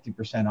exceed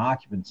 50%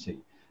 occupancy.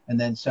 And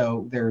then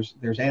so there's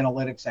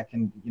analytics that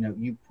can,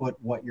 you put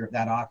what your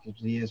that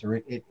occupancy is, or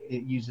it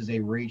uses a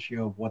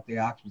ratio of what the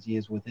occupancy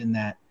is within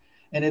that.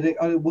 And it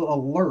will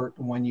alert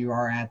when you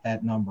are at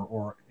that number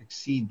or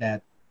exceed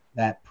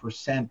that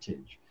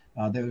percentage.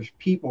 There's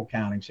people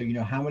counting. So you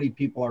know how many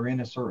people are in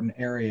a certain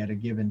area at a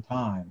given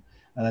time.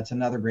 That's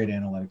another great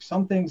analytics.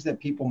 Some things that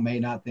people may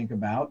not think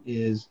about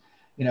is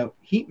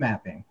heat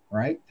mapping,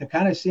 right? To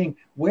kind of seeing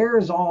where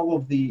are all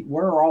of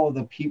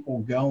the people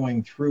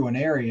going through an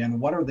area and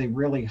what are the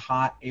really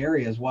hot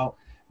areas. Well,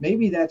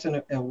 maybe that's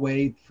a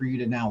way for you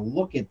to now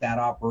look at that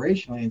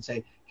operationally and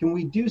say, can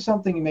we do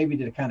something maybe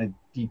to kind of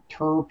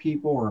deter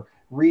people or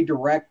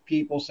redirect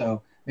people?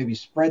 So maybe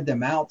spread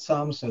them out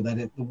some so that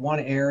the one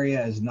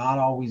area is not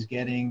always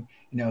getting,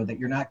 that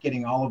you're not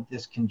getting all of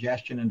this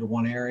congestion into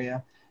one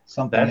area.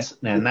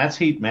 That's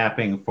heat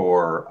mapping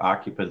for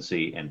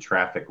occupancy and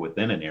traffic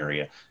within an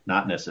area,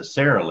 not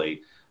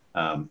necessarily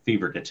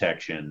fever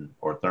detection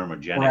or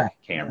thermogenic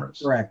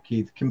cameras. Correct,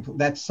 Keith.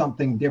 That's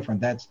something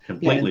different. That's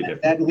completely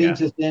different. That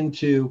leads us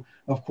into,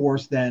 of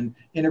course, then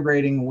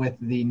integrating with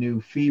the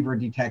new fever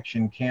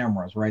detection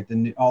cameras, right?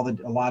 A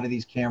lot of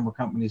these camera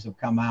companies have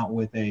come out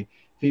with a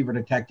fever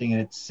detecting,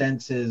 and it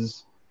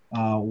senses,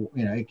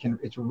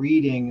 it's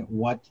reading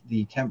what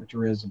the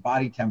temperature is, the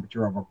body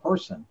temperature of a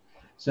person.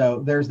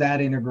 So there's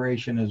that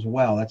integration as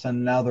well. That's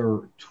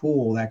another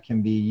tool that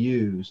can be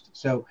used.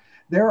 So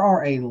there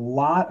are a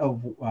lot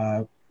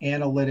of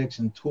analytics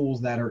and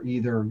tools that are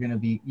either going to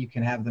be, you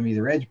can have them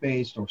either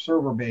edge-based or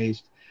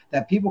server-based,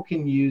 that people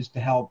can use to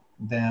help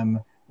them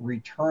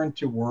return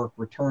to work,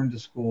 return to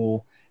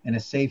school in a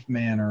safe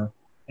manner,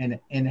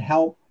 and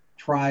help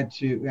try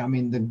to,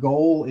 the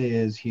goal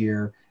is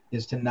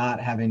to not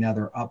have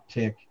another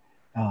uptick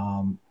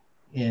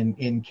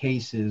in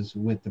cases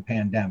with the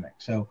pandemic.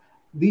 So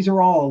these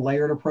are all a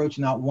layered approach,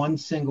 not one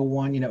single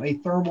one. A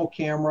thermal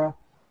camera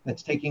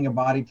that's taking a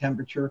body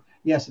temperature,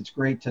 yes, it's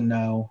great to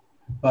know,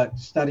 but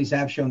studies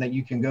have shown that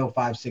you can go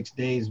 5-6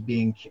 days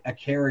being a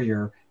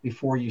carrier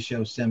before you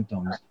show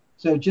symptoms.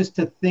 So just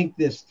to think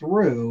this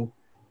through,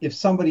 if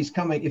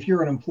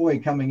you're an employee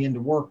coming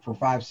into work for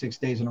 5-6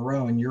 days in a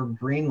row and you're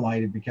green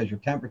lighted because your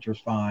temperature's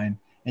fine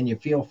and you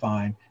feel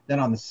fine, then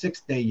on the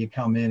 6th day you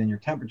come in and your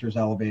temperature's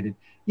elevated,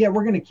 yeah,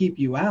 we're going to keep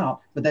you out,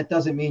 but that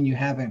doesn't mean you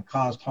haven't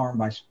caused harm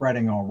by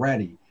spreading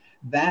already.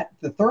 That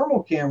the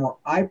thermal camera,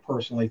 I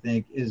personally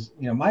think is,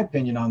 my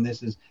opinion on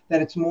this is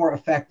that it's more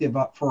effective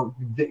for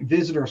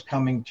visitors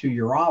coming to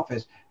your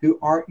office who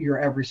aren't your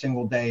every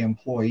single day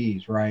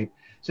employees, right?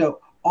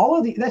 So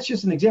that's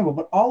just an example,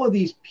 but all of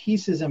these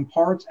pieces and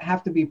parts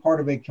have to be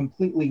part of a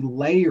completely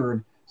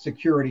layered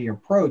security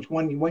approach.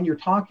 When you're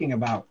talking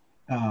about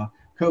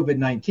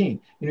COVID-19,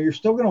 you're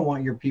still going to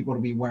want your people to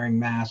be wearing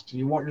masks.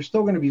 You're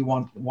still going to be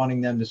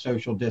wanting them to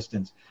social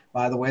distance.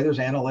 By the way, there's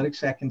analytics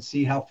that can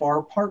see how far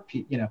apart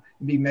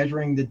be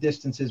measuring the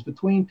distances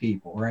between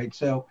people, right?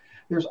 So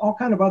there's all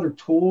kind of other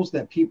tools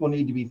that people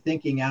need to be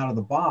thinking out of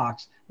the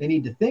box. They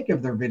need to think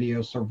of their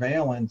video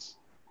surveillance,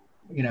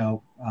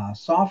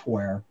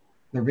 software,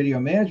 their video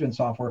management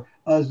software,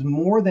 as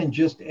more than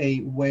just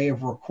a way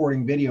of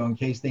recording video in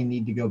case they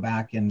need to go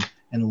back and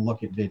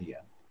look at video.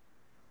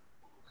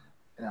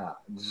 Yeah,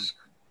 it's just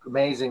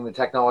amazing the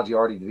technology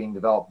already being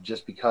developed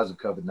just because of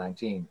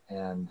COVID-19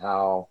 and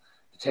how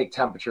to take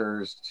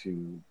temperatures,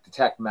 to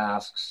detect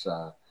masks.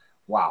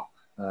 Wow.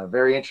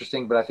 Very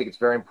interesting, but I think it's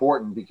very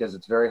important because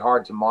it's very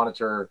hard to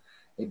monitor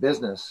a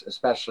business,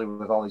 especially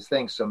with all these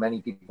things. So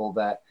many people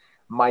that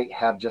might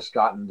have just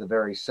gotten the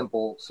very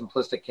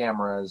simplistic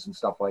cameras and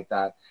stuff like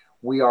that.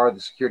 We are the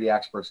security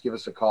experts. Give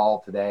us a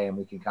call today and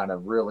we can kind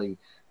of really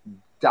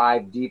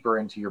dive deeper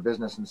into your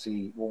business and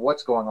see, well,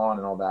 what's going on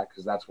and all that,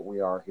 because that's what we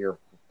are here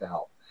to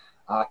help.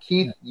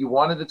 Keith, you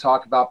wanted to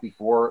talk about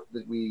before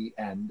that we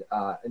end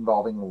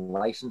involving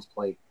license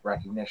plate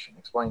recognition.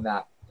 Explain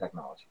that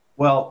technology.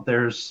 Well,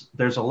 there's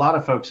a lot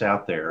of folks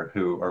out there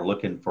who are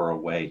looking for a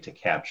way to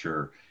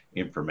capture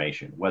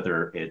information,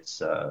 whether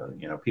it's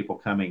people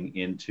coming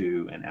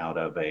into and out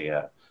of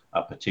a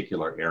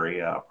particular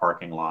area, a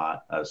parking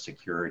lot, a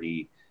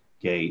security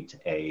gate,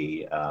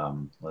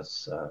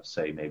 let's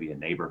say maybe a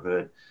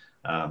neighborhood,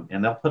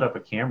 and they'll put up a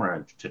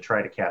camera to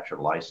try to capture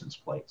license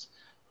plates.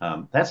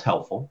 That's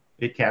helpful.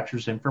 It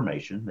captures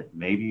information that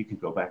maybe you can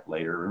go back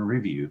later and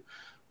review.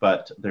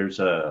 But there's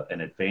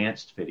an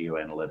advanced video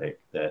analytic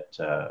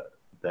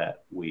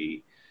that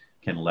we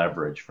can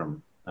leverage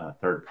from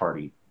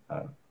third-party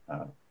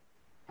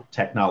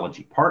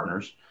technology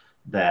partners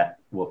that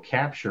will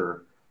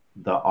capture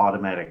the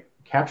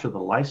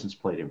license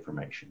plate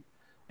information.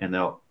 and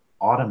they'll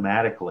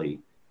automatically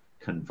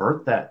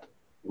convert that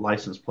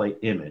license plate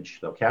image.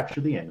 They'll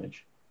capture the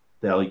image.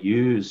 They'll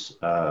use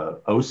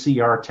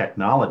OCR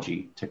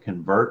technology to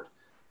convert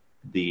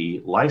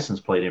the license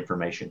plate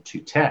information to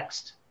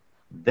text.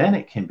 Then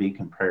it can be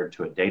compared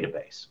to a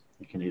database.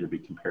 It can either be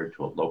compared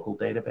to a local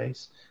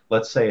database.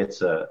 Let's say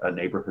it's a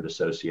neighborhood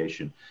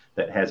association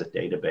that has a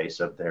database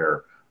of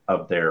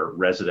their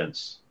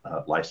residents'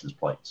 license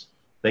plates.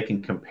 They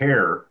can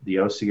compare the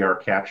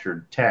OCR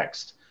captured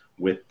text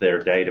with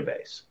their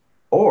database.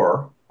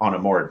 Or on a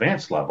more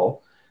advanced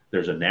level,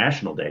 there's a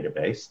national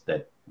database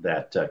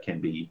that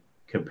can be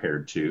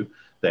compared to,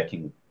 that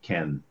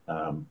can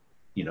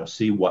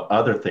see what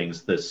other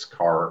things this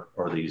car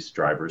or these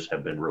drivers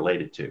have been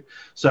related to.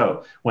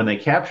 So when they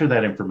capture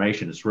that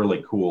information, it's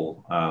really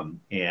cool.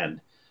 And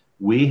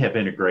we have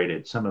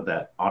integrated some of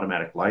that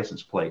automatic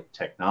license plate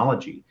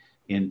technology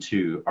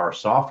into our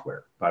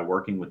software by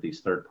working with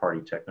these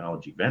third-party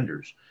technology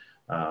vendors.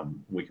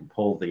 We can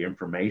pull the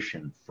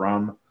information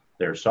from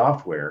their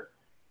software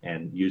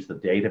and use the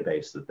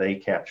database that they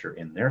capture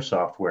in their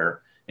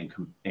software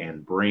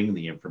and bring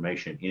the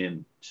information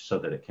in so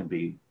that it can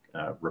be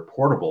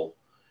reportable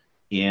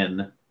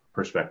in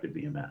Perspective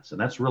VMS.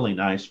 And that's really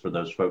nice for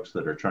those folks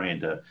that are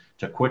trying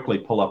to quickly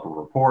pull up a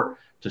report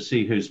to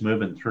see who's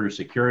moving through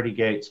security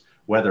gates,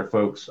 whether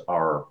folks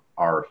are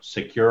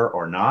secure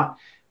or not.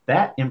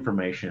 That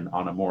information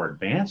on a more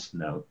advanced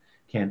note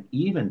can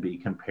even be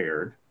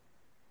compared.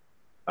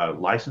 A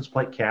license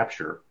plate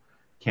capture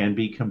can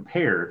be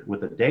compared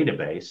with a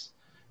database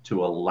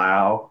to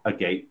allow a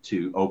gate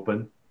to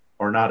open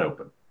or not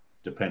open,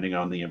 depending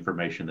on the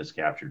information that's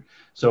captured.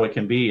 So it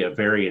can be a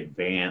very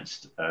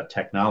advanced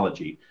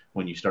technology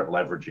when you start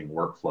leveraging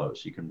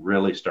workflows. You can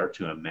really start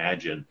to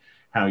imagine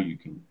how you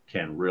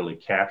can really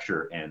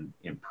capture and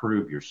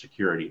improve your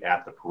security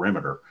at the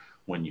perimeter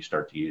when you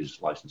start to use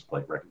license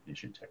plate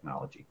recognition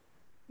technology.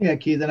 Yeah,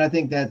 Keith, and I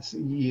think that's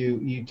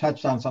you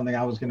touched on something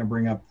I was going to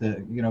bring up,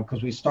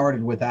 because we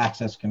started with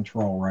access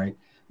control, right?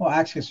 Well,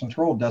 access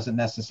control doesn't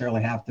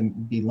necessarily have to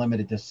be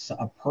limited to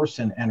a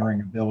person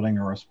entering a building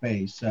or a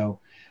space. So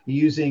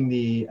using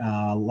the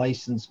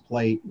license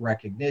plate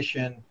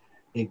recognition,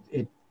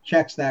 it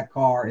checks that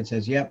car. It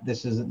says, yep,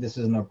 this is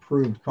an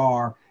approved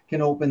car,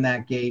 can open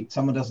that gate.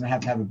 Someone doesn't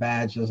have to have a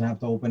badge, doesn't have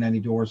to open any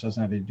doors,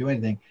 doesn't have to do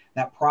anything.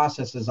 That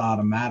processes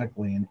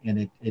automatically,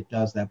 and it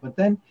does that. But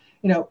then,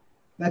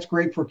 that's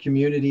great for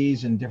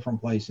communities and different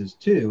places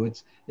too.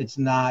 It's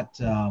not,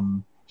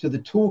 so the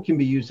tool can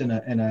be used in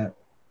a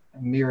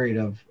myriad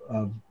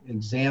of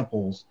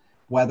examples,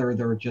 whether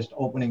they're just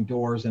opening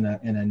doors in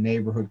a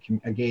neighborhood,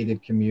 a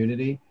gated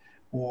community,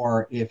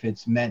 or if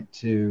it's meant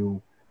to,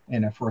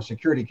 for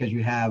security, because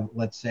you have,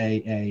 let's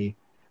say,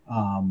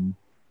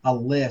 a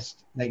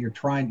list that you're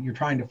trying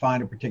to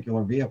find a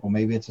particular vehicle.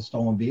 Maybe it's a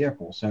stolen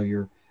vehicle,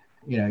 so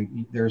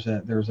there's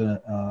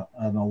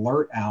an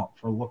alert out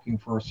for looking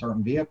for a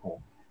certain vehicle.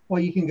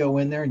 Well, you can go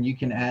in there and you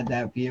can add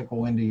that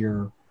vehicle into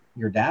your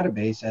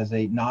database as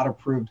a not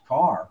approved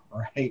car,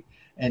 right?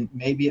 And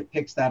maybe it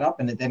picks that up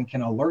and it then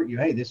can alert you,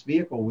 hey, this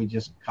vehicle we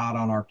just caught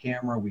on our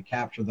camera, we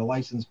captured the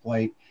license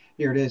plate,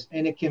 here it is.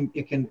 And it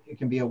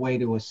can be a way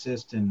to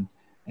assist and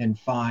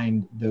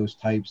find those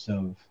types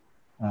of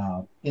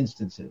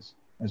instances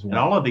as well. And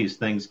all of these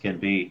things can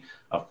be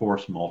a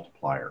force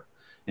multiplier.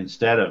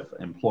 Instead of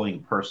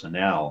employing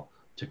personnel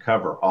to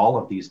cover all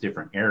of these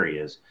different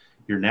areas,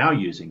 you're now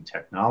using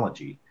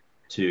technology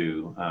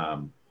to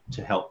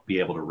help be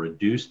able to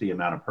reduce the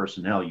amount of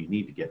personnel you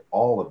need to get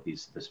all of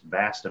this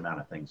vast amount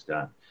of things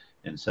done.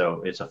 And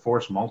so it's a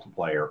force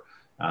multiplier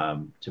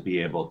to be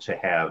able to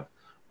have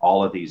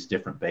all of these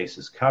different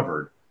bases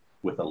covered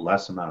with a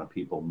less amount of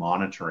people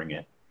monitoring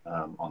it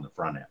on the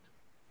front end.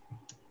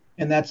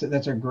 And that's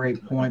a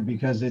great point,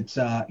 because it's,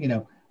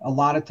 a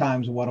lot of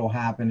times what will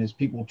happen is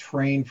people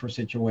train for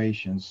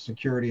situations,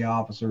 security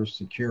officers,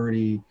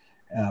 security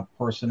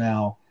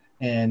personnel,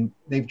 and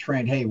they've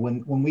trained, hey,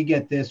 when we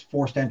get this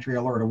forced entry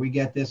alert or we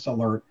get this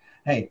alert,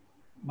 hey,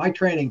 my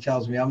training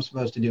tells me I'm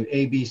supposed to do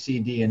A, B, C,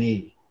 D, and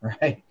E,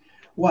 right?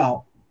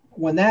 Well,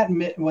 when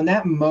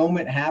that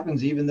moment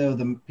happens, even though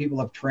the people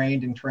have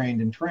trained,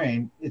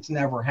 it's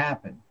never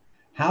happened.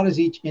 How does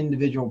each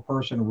individual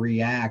person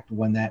react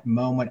when that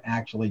moment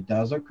actually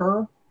does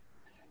occur?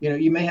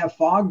 You may have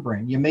fog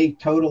brain, you may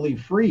totally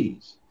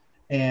freeze.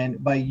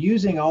 And by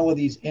using all of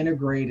these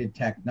integrated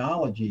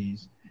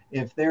technologies,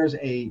 if there's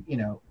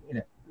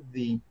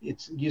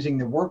it's using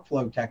the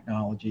workflow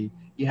technology,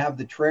 you have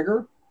the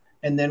trigger,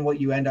 and then what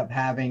you end up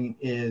having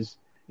is,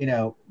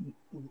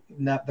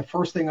 not the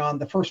first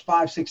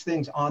 5-6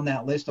 things on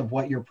that list of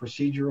what your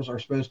procedures are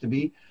supposed to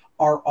be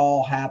are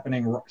all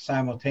happening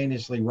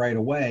simultaneously right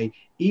away,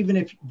 even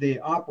if the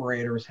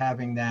operator is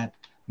having that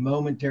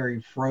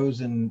momentary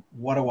frozen,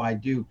 what do I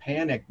do,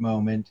 panic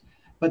moment.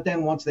 But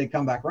then once they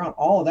come back around,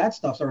 all of that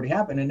stuff's already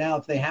happened. And now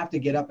if they have to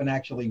get up and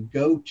actually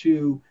go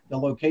to the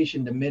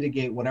location to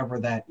mitigate whatever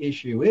that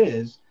issue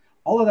is,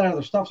 all of that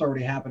other stuff's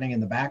already happening in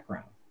the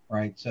background,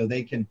 right? So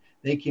they can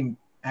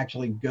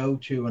actually go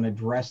to and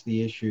address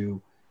the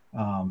issue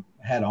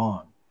head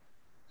on.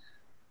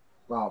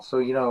 Wow. So,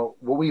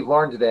 what we've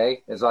learned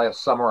today, as I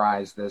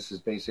summarize this, is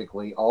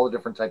basically all the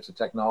different types of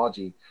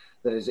technology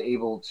that is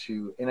able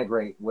to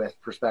integrate with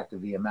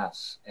Perspective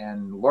VMS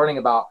and learning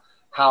about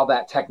how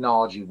that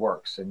technology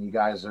works. And you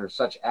guys are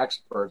such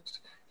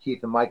experts.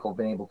 Keith and Michael have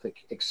been able to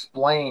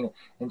explain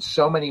in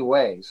so many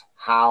ways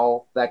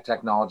how that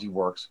technology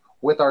works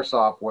with our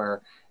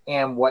software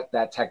and what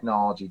that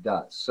technology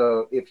does.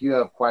 So if you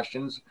have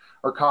questions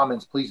or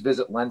comments, please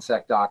visit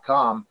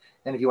lensec.com.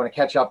 And if you want to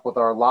catch up with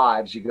our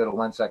lives, you go to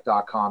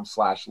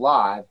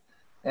lensec.com/live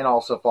and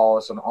also follow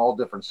us on all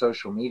different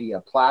social media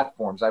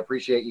platforms. I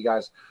appreciate you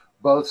guys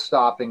both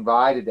stopping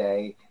by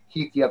today.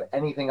 Keith, do you have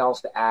anything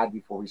else to add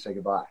before we say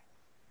goodbye?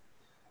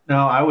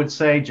 No, I would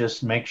say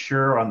just make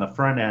sure on the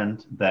front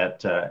end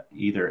that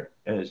either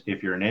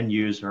if you're an end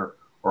user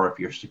or if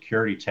you're a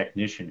security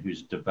technician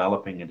who's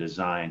developing a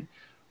design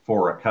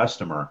for a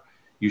customer,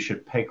 you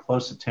should pay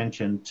close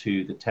attention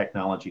to the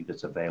technology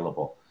that's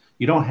available.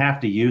 You don't have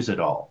to use it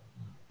all,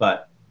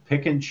 but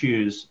pick and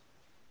choose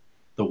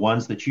the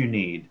ones that you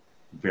need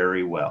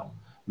very well.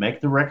 Make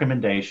the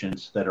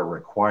recommendations that are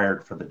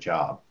required for the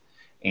job,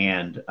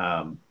 and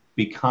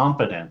be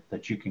confident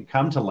that you can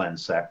come to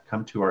Lensec,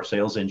 come to our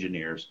sales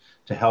engineers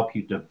to help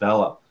you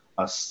develop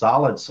a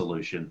solid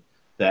solution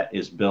that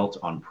is built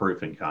on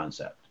proof and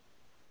concept.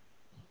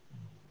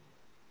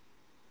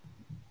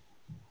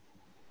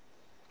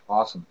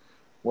 Awesome.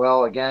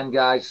 Well, again,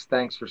 guys,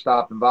 thanks for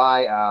stopping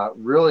by.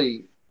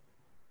 Really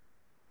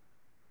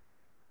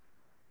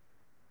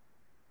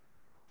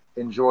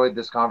enjoyed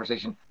this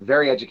conversation.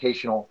 Very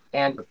educational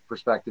and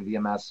Perspective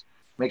VMS.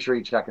 Make sure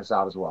you check us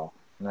out as well.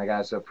 And I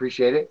guys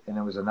appreciate it. And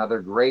it was another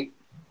great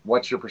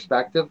What's Your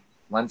Perspective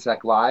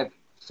Lensec Live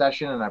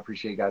session. And I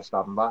appreciate you guys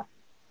stopping by.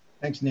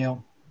 Thanks,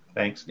 Neil.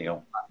 Thanks,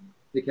 Neil.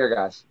 Take care,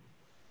 guys.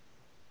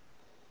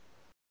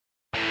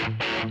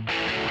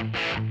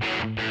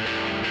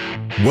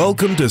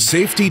 Welcome to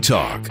Safety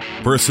Talk.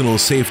 Personal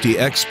safety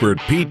expert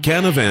Pete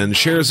Canavan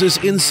shares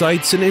his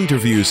insights and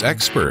interviews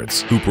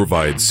experts who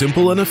provide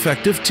simple and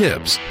effective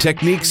tips,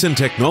 techniques, and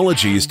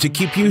technologies to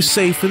keep you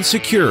safe and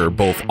secure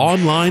both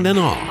online and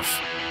off.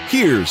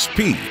 Here's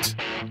Pete.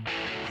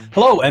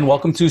 Hello, and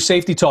welcome to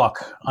Safety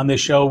Talk. On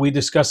this show, we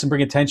discuss and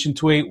bring attention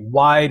to a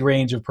wide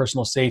range of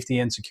personal safety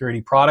and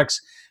security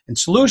products and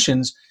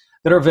solutions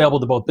that are available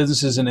to both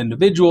businesses and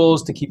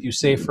individuals to keep you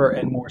safer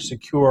and more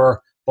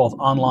secure both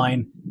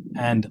online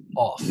and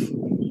off.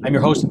 I'm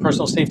your host and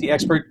personal safety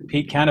expert,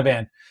 Pete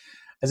Canavan.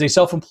 As a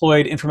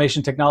self-employed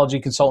information technology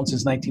consultant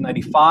since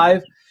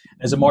 1995,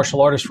 as a martial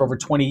artist for over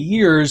 20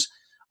 years,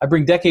 I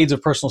bring decades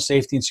of personal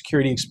safety and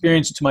security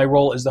experience to my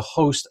role as the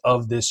host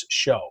of this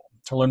show.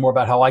 To learn more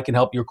about how I can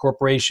help your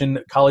corporation,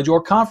 college,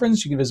 or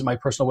conference, you can visit my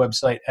personal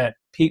website at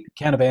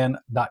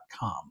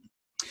petecanavan.com.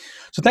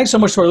 So thanks so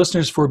much to our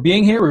listeners for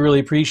being here. We really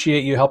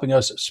appreciate you helping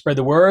us spread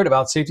the word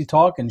about Safety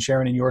Talk and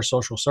sharing in your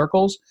social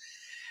circles.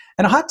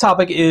 And a hot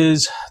topic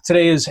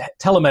today is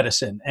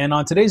telemedicine. And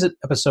on today's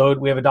episode,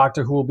 we have a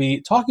doctor who will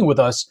be talking with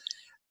us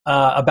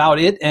about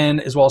it,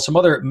 and as well as some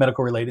other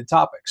medical-related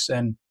topics.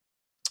 And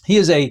he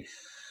is an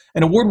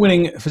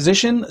award-winning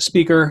physician,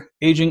 speaker,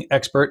 aging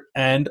expert,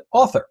 and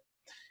author.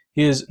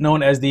 He is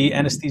known as the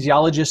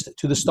anesthesiologist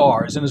to the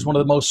stars and is one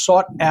of the most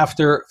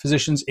sought-after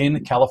physicians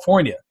in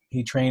California.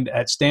 He trained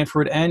at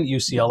Stanford and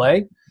UCLA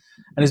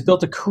and has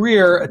built a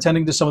career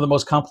attending to some of the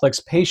most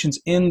complex patients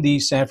in the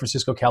San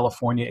Francisco,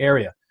 California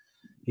area.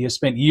 He has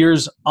spent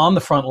years on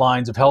the front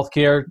lines of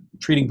healthcare,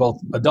 treating both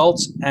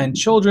adults and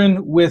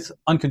children with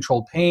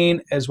uncontrolled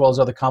pain, as well as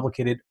other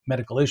complicated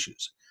medical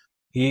issues.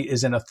 He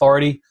is an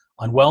authority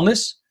on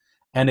wellness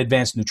and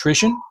advanced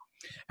nutrition,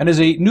 and has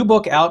a new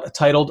book out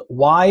titled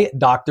Why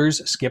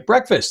Doctors Skip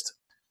Breakfast: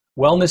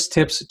 Wellness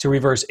Tips to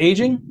Reverse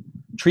Aging,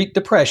 Treat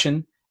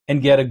Depression,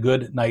 and Get a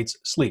Good Night's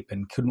Sleep.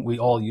 And couldn't we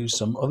all use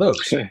some of those?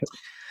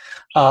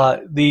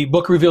 The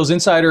book reveals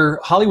insider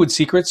Hollywood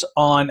secrets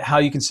on how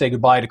you can say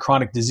goodbye to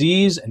chronic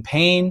disease and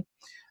pain,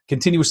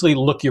 continuously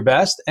look your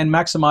best, and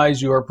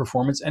maximize your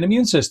performance and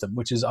immune system,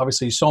 which is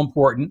obviously so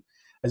important,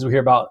 as we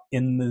hear about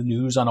in the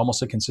news on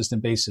almost a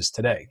consistent basis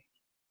today.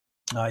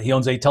 He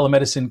owns a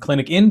telemedicine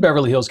clinic in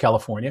Beverly Hills,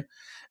 California.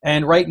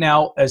 And right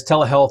now, as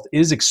telehealth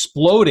is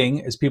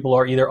exploding, as people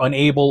are either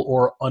unable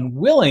or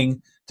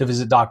unwilling to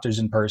visit doctors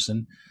in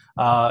person,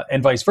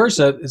 and vice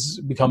versa, has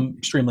become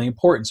extremely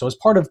important. So as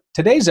part of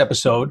today's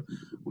episode,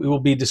 we will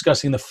be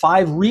discussing the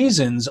 5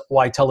 reasons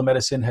why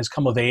telemedicine has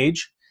come of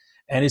age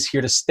and is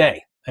here to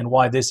stay, and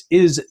why this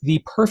is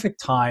the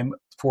perfect time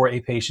for a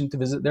patient to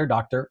visit their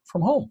doctor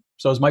from home.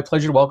 So it's my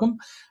pleasure to welcome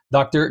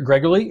Dr.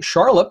 Gregory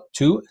Charlap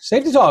to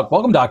Safety Talk.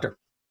 Welcome, doctor.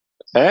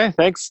 Hey,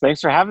 thanks. Thanks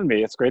for having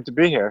me. It's great to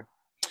be here.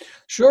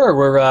 Sure.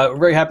 We're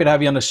very happy to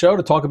have you on the show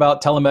to talk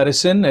about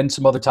telemedicine and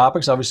some other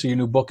topics, obviously your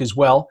new book as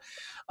well.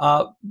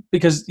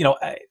 Because,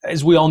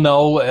 as we all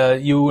know,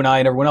 you and I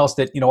and everyone else,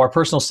 that, our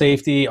personal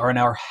safety and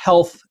our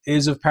health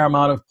is of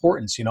paramount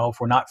importance. If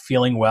we're not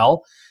feeling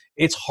well,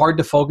 it's hard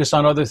to focus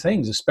on other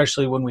things,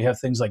 especially when we have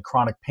things like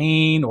chronic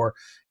pain or,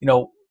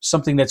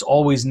 something that's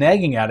always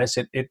nagging at us.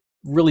 It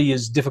really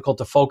is difficult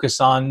to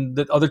focus on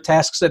the other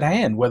tasks at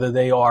hand, whether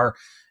they are,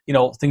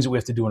 things that we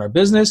have to do in our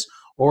business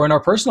or in our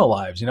personal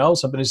lives.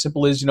 Something as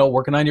simple as,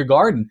 working on your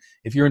garden.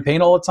 If you're in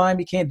pain all the time,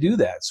 you can't do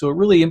that. So it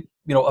really,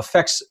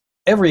 affects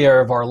every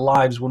area of our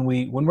lives when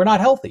we're not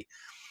healthy.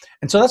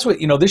 And so that's what,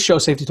 this show,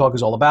 Safety Talk,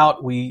 is all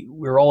about.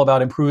 We're all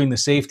about improving the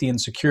safety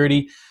and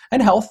security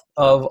and health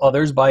of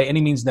others by any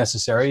means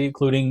necessary,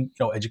 including,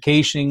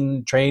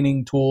 education,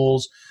 training,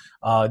 tools,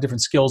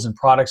 different skills and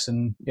products,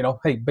 and,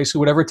 hey, basically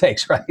whatever it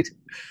takes, right?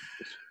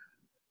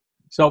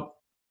 So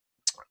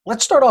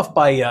let's start off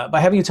by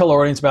having you tell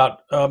our audience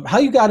about how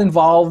you got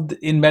involved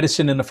in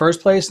medicine in the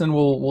first place, and then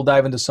we'll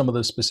dive into some of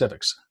the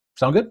specifics.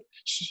 Sound good?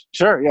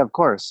 Sure. Yeah, of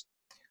course.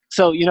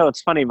 So,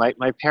 it's funny.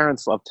 My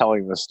parents love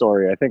telling this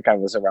story. I think I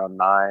was around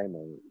 9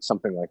 or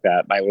something like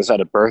that. I was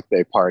at a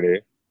birthday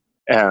party,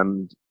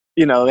 and,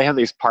 they have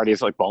these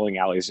parties like bowling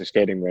alleys or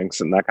skating rinks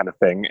and that kind of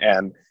thing.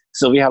 And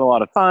so we had a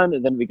lot of fun.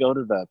 And then we go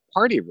to the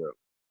party room.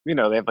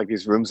 They have like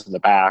these rooms in the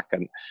back,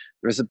 and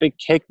there was a big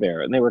cake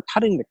there, and they were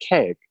cutting the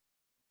cake.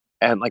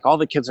 And like all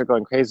the kids are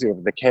going crazy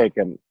over the cake.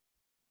 And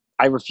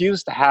I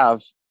refused to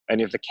have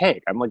any of the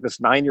cake. I'm like this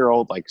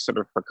 9-year-old, like sort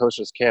of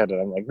precocious kid.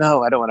 And I'm like,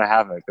 no, I don't want to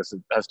have it because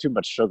it has too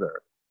much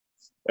sugar.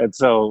 And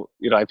so,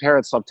 my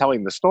parents love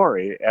telling the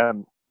story.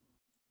 And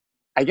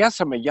I guess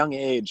from a young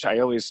age, I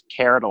always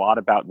cared a lot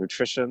about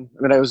nutrition.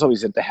 I mean, I was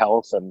always into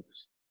health. And,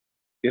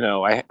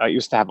 I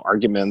used to have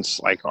arguments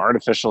like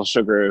artificial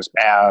sugar is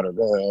bad or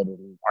good,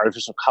 and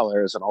artificial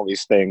colors and all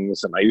these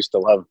things. And I used to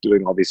love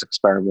doing all these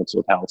experiments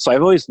with health. So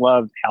I've always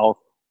loved health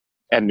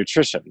and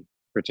nutrition in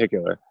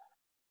particular.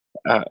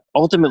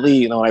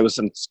 Ultimately, I was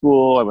in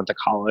school, I went to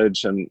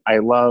college, and I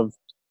loved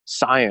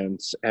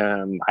science,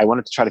 and I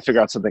wanted to try to figure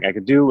out something I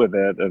could do with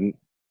it. And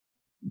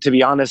to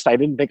be honest, I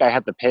didn't think I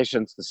had the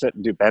patience to sit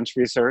and do bench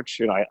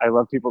research. I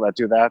love people that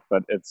do that,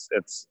 but it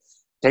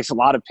takes a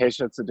lot of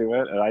patience to do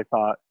it. And I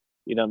thought,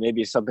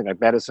 maybe something like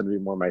medicine would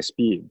be more my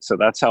speed. So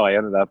that's how I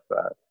ended up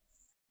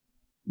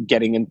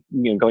getting in,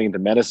 going into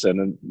medicine.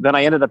 And then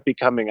I ended up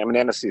becoming, I'm an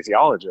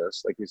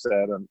anesthesiologist, like you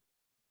said. And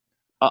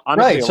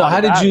honestly, right. So how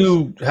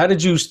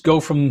did you go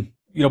from,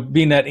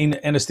 being that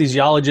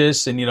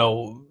anesthesiologist and,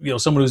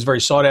 someone who's very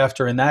sought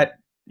after in that,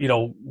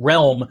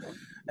 realm,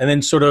 and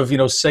then sort of,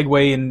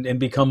 segue and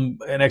become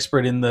an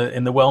expert in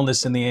the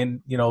wellness and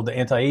the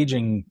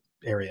anti-aging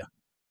area?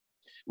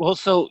 Well,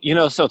 so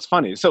it's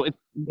funny. So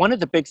one of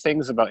the big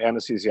things about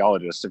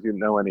anesthesiologists, if you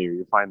know any or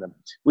you find them,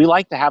 we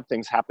like to have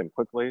things happen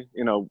quickly.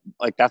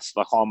 Like that's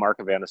the hallmark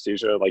of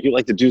anesthesia. Like you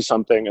like to do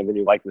something and then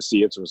you like to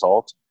see its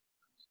result.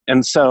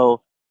 And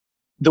so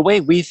the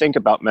way we think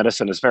about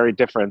medicine is very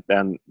different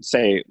than,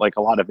 say, like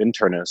a lot of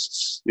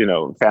internists,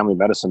 family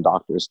medicine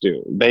doctors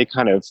do.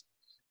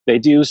 They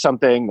do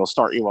something, they'll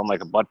start you on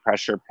like a blood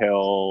pressure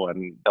pill,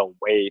 and they'll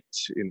wait,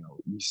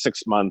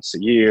 6 months,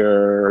 a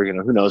year,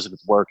 who knows if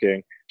it's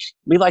working.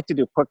 We like to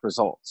do quick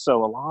results.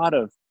 So a lot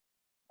of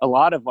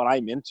what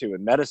I'm into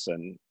in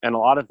medicine and a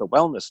lot of the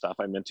wellness stuff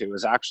I'm into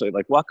is actually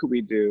like, what could we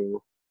do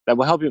that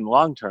will help you in the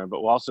long term,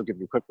 but will also give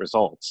you quick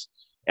results?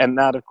 And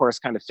that, of course,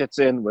 kind of fits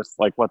in with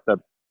like what the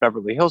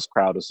Beverly Hills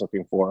crowd is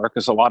looking for,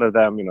 because a lot of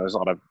them, there's a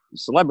lot of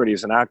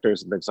celebrities and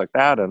actors and things like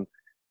that, and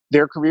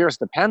their careers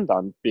depend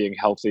on being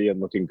healthy and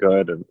looking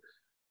good,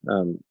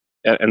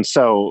 and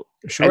so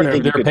sure,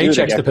 their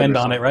paychecks depend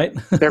on it, right?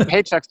 Their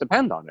paychecks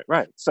depend on it,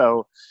 right?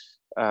 So,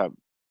 so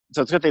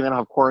it's a good thing they don't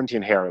have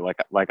quarantine hair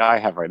like I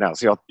have right now.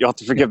 So you'll have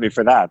to forgive me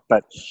for that.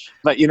 But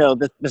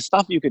the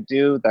stuff you could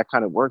do that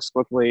kind of works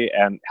quickly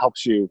and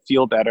helps you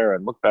feel better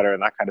and look better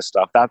and that kind of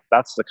stuff.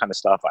 That's the kind of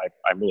stuff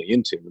I'm really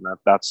into, and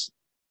that's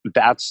so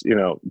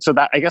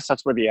that I guess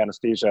that's where the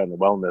anesthesia and the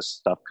wellness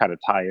stuff kind of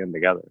tie in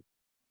together.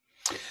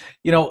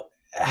 We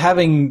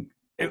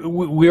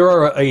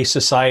are a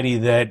society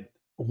that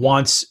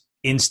wants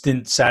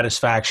instant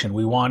satisfaction.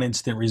 We want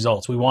instant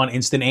results. We want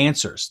instant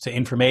answers to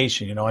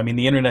information.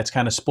 The internet's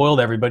kind of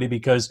spoiled everybody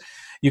because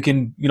you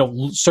can,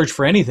 search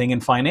for anything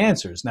and find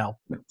answers. Now,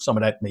 some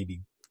of that may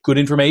be good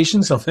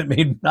information, some of it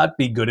may not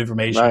be good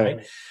information,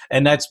 right?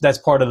 And that's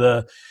part of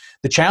the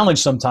challenge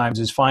sometimes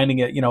is finding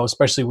it,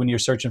 especially when you're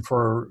searching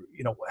for,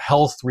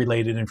 health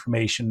related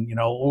information,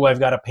 oh, I've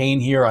got a pain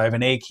here, I have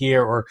an ache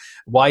here, or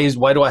why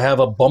do I have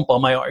a bump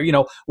on my arm,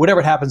 whatever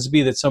it happens to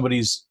be that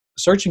somebody's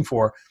searching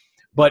for.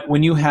 But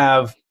when you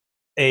have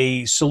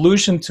a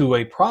solution to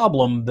a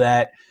problem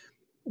that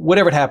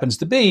whatever it happens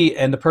to be,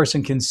 and the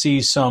person can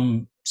see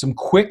some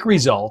quick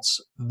results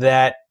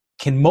that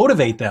can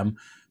motivate them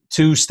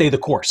to stay the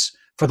course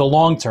for the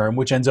long term,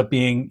 which ends up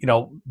being,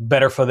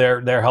 better for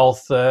their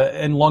health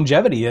and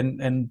longevity,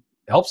 and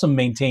helps them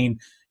maintain,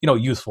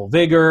 youthful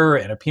vigor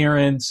and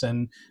appearance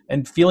and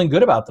feeling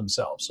good about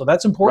themselves. So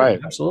that's important.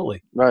 Right.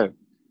 Absolutely.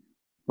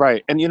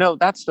 Right. And,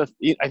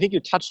 I think you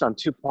touched on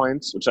 2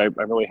 points, which I'm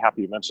really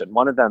happy you mentioned.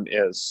 One of them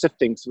is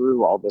sifting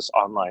through all this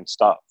online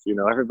stuff.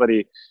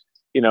 Everybody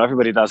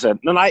does it.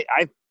 And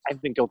I've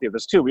been guilty of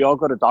this too. We all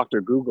go to Dr.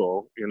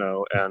 Google,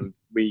 and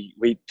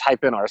we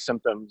type in our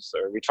symptoms,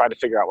 or we try to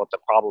figure out what the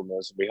problem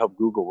is. We hope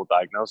Google will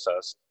diagnose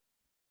us.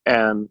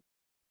 And,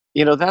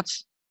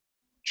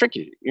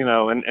 tricky,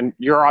 and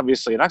you're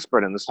obviously an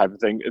expert in this type of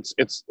thing.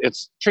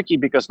 It's tricky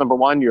because, number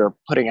one, you're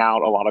putting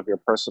out a lot of your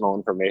personal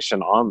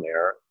information on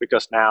there,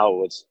 because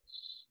now it's,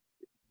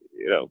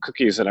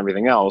 cookies and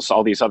everything else,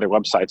 all these other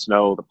websites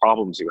know the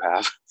problems you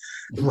have.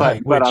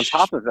 Right. But on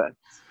top of it,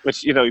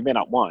 which, you may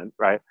not want,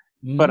 right?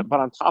 Mhm. But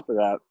on top of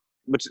that,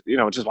 which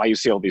is why you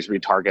see all these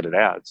retargeted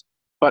ads.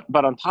 But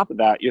on top of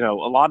that, a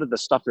lot of the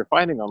stuff you're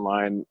finding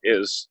online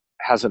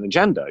has an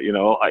agenda.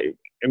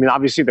 I mean,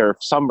 obviously there are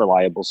some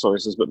reliable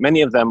sources, but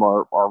many of them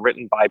are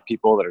written by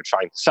people that are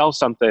trying to sell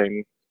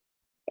something.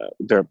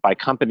 They're by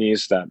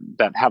companies that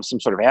have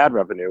some sort of ad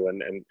revenue,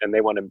 and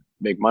they want to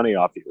make money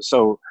off you.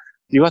 So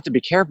you have to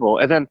be careful.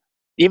 And then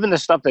even the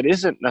stuff that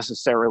isn't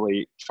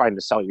necessarily trying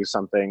to sell you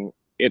something,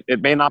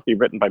 it may not be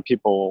written by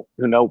people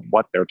who know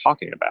what they're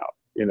talking about.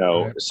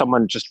 Right.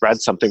 Someone just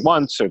read something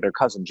once, or their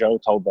cousin Joe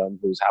told them,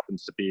 who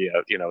happens to be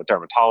a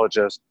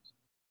dermatologist.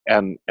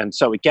 And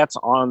so it gets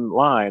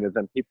online, and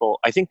then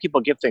I think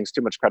people give things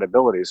too much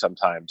credibility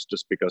sometimes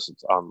just because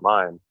it's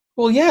online.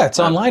 Well, yeah, it's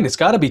online. It's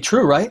got to be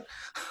true, right?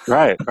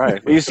 Right.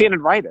 Well, you see it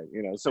in writing,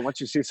 so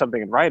once you see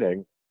something in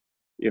writing,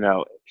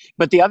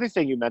 but the other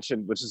thing you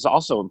mentioned, which is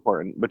also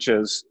important, which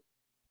is,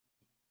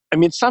 I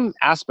mean, some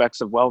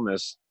aspects of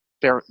wellness,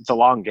 they're the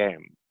long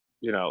game,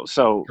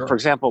 so Sure. For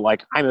example,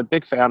 like, I'm a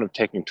big fan of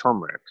taking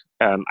turmeric,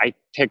 and I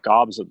take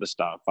gobs of the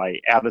stuff. I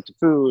add it to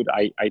food.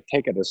 I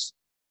take it as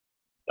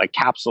like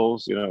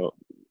capsules,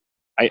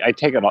 I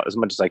take it as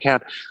much as I can.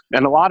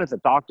 And a lot of the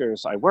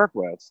doctors I work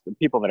with, the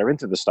people that are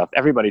into this stuff,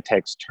 everybody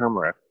takes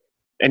turmeric,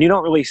 and you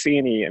don't really see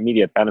any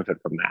immediate benefit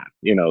from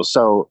that,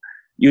 so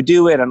you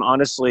do it, and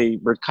honestly,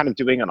 we're kind of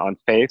doing it on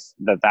faith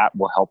that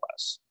will help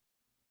us,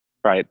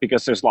 right?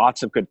 Because there's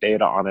lots of good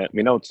data on it.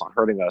 We know it's not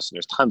hurting us, and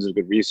there's tons of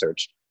good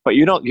research, but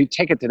you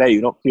take it today,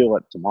 you don't feel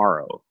it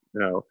tomorrow,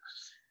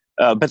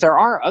 but there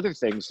are other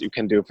things you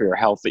can do for your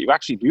health that you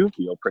actually do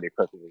feel pretty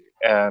quickly,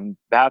 and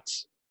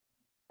that's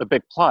a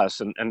big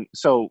plus. And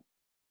so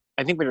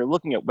I think when you're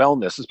looking at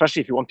wellness,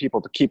 especially if you want people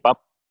to keep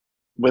up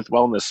with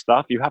wellness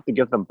stuff, you have to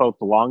give them both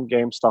the long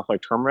game stuff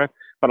like turmeric,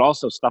 but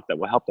also stuff that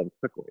will help them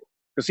quickly,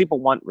 because people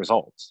want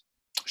results.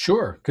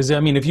 Sure. Because, I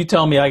mean, if you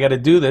tell me I got to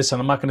do this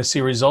and I'm not going to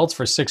see results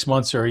for 6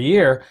 months or a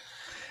year,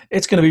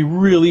 it's going to be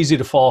real easy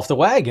to fall off the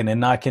wagon and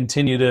not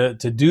continue to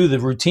do the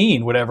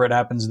routine, whatever it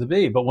happens to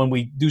be. But when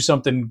we do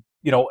something,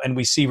 and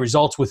we see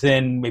results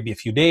within maybe a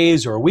few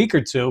days or a week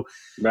or two,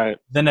 right,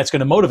 then that's going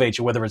to motivate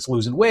you, whether it's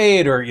losing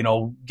weight or,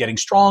 getting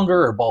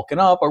stronger or bulking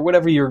up or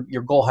whatever your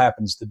goal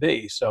happens to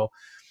be. So,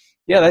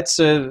 yeah, that's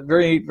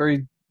very,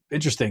 very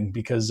interesting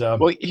because...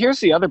 well, here's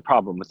the other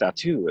problem with that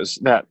too, is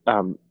that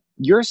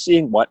you're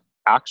seeing what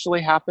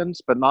actually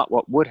happens, but not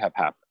what would have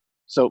happened.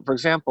 So, for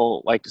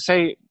example, like,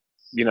 say,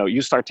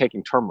 you start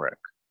taking turmeric,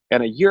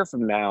 and a year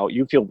from now,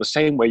 you feel the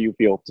same way you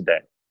feel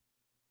today.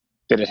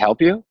 Did it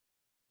help you?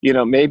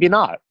 Maybe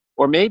not.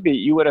 Or maybe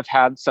you would have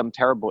had some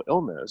terrible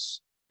illness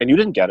and you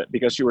didn't get it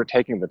because you were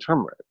taking the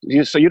turmeric.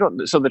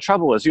 So the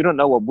trouble is, you don't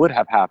know what would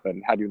have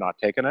happened had you not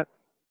taken it.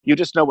 You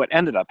just know what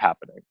ended up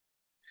happening.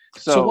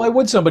 So why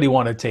would somebody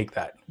want to take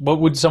that? What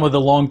would some of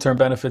the long-term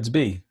benefits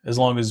be, as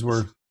long as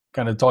we're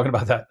kind of talking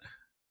about that?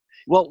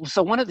 Well,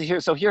 so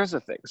here's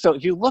the thing. So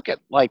if you look at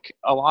like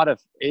a lot of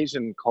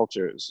Asian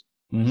cultures,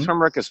 Mhm.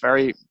 turmeric is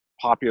very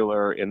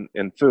popular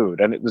in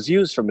food, and it was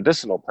used for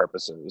medicinal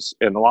purposes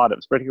in a lot of,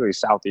 particularly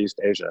Southeast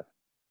Asia.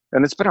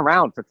 And it's been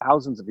around for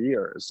thousands of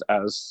years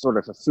as sort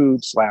of a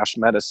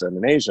food/medicine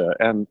in Asia.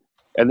 And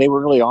they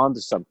were really onto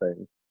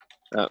something.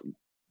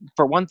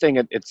 For one thing,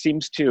 it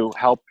seems to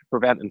help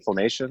prevent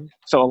inflammation.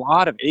 So a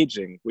lot of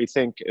aging, we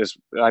think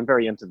I'm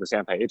very into this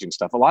anti-aging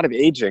stuff. A lot of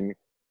aging,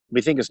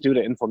 we think, is due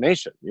to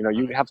inflammation.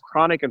 You have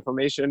chronic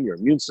inflammation, your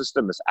immune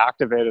system is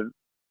activated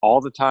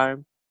all the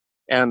time.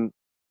 And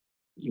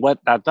what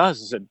that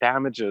does is it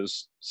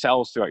damages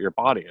cells throughout your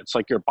body. It's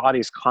like your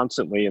body's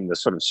constantly in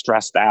this sort of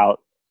stressed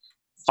out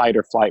fight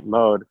or flight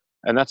mode.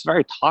 And that's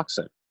very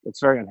toxic. It's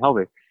very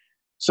unhealthy.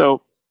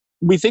 So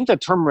we think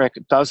that turmeric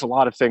does a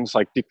lot of things,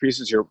 like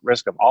decreases your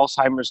risk of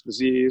Alzheimer's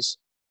disease.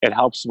 It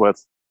helps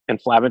with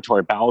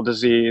inflammatory bowel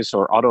disease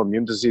or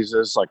autoimmune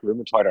diseases like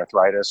rheumatoid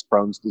arthritis,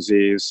 Crohn's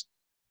disease.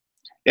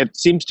 It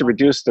seems to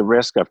reduce the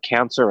risk of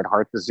cancer and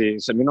heart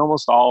disease. I mean,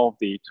 almost all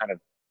the kind of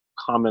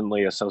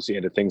commonly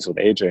associated things with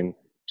aging,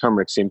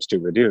 turmeric seems to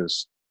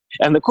reduce.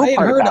 And the cool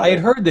I had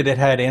heard that it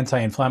had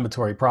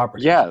anti-inflammatory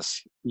properties.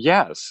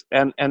 Yes.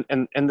 And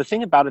the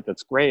thing about it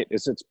that's great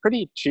is it's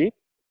pretty cheap,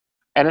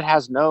 and it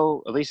has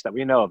at least that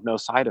we know of, no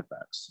side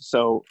effects.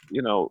 So,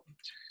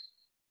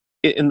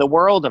 in the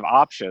world of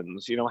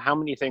options, how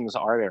many things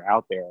are there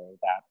out there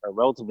that are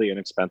relatively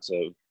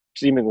inexpensive,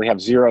 seemingly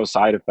have zero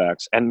side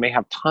effects, and may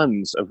have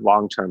tons of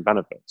long-term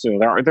benefits?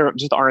 There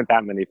just aren't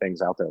that many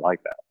things out there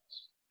like that.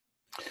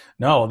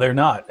 No, they're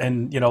not.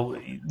 And,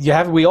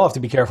 we all have to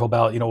be careful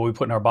about, what we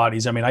put in our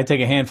bodies. I mean, I take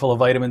a handful of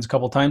vitamins a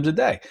couple times a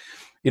day.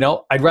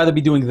 I'd rather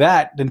be doing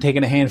that than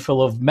taking a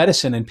handful of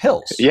medicine and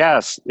pills.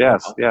 Yes.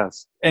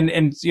 And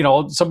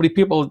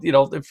people,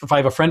 if I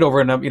have a friend over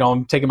and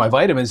I'm taking my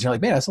vitamins, you're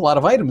like, man, that's a lot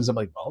of vitamins. I'm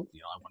like, well,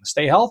 I want to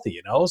stay healthy,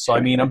 So,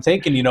 I mean, I'm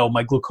taking,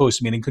 my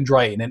glucosamine and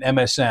chondroitin and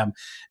MSM,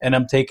 and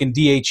I'm taking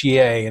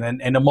DHEA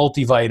and a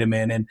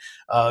multivitamin and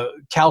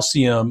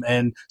calcium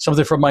and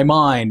something for my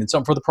mind and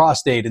something for the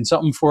prostate and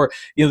something for,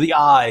 the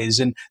eyes.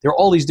 And there are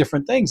all these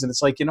different things. And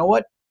it's like, you know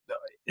what?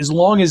 As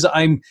long as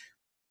I'm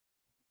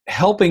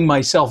helping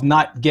myself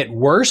not get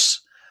worse,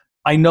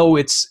 I know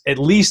it's at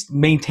least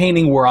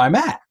maintaining where I'm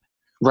at.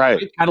 Right.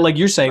 Kind of like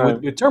you're saying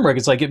with turmeric,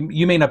 it's like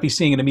you may not be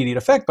seeing an immediate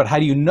effect, but how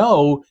do you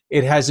know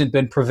it hasn't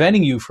been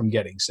preventing you from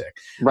getting sick?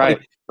 Right.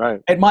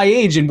 At my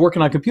age and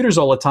working on computers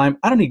all the time,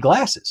 I don't need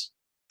glasses.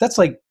 That's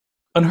like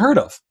unheard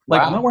of.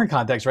 Like, I'm not wearing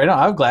contacts right now.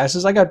 I have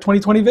glasses. I got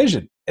 20/20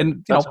 vision,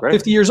 and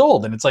 50 years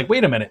old. And it's like,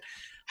 wait a minute.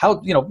 How,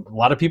 a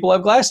lot of people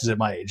have glasses at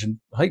my age, and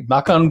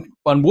knock on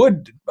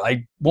wood,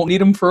 I won't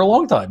need them for a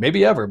long time,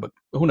 maybe ever, but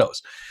who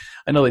knows?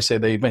 I know they say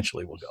they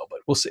eventually will go, but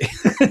we'll see.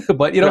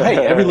 But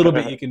hey, every little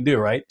bit you can do,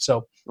 right?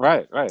 So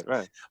right.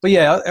 But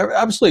yeah,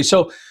 absolutely.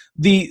 So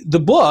the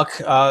book,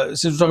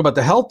 since we're talking about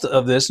the health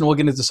of this, and we'll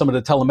get into some of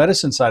the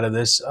telemedicine side of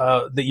this,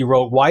 that you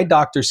wrote, "Why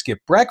Doctors Skip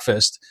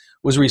Breakfast,"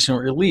 was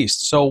recently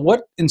released. So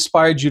what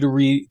inspired you to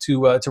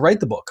write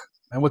the book,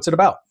 and what's it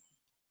about?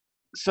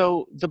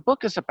 So the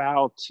book is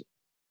about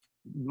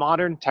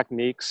modern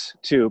techniques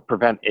to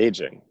prevent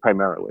aging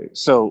primarily.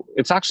 So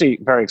it's actually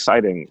very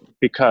exciting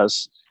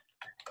because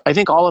I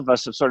think all of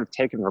us have sort of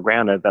taken for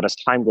granted that as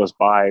time goes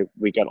by,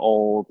 we get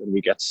old and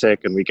we get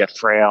sick and we get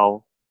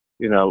frail.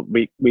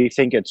 We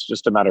think it's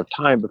just a matter of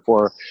time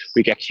before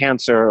we get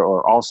cancer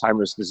or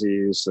Alzheimer's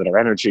disease, that our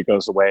energy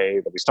goes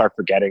away, that we start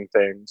forgetting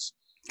things.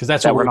 Because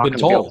that's what we've been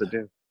told.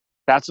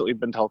 That's what we've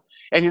been told.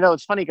 And,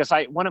 it's funny because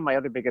one of my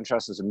other big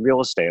interests is in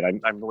real estate.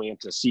 I'm really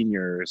into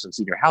seniors and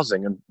senior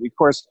housing. And of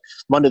course,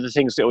 one of the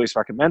things they always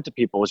recommend to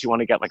people is you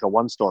want to get like a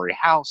 1-story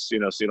house, so you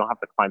don't have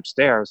to climb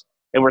stairs.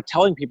 And we're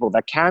telling people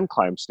that can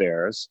climb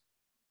stairs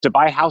to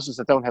buy houses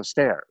that don't have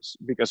stairs,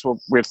 because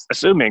we're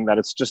assuming that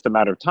it's just a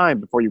matter of time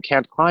before you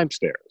can't climb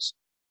stairs.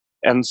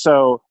 And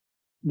so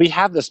we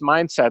have this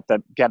mindset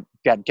that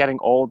getting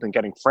old and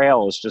getting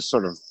frail is just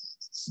sort of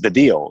the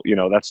deal.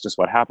 That's just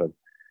what happened.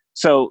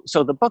 So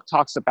the book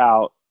talks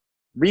about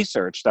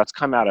research that's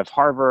come out of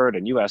Harvard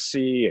and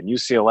USC and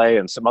UCLA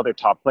and some other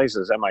top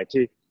places,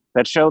 MIT,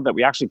 that show that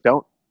we actually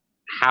don't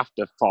have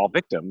to fall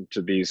victim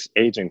to these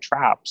aging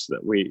traps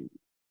that we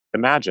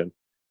imagine.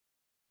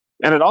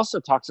 And it also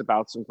talks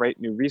about some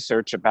great new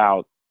research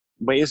about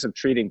ways of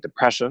treating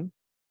depression,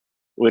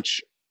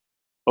 which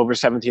over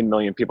 17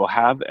 million people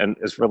have and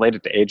is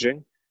related to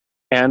aging,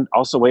 and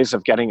also ways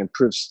of getting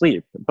improved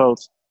sleep,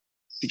 both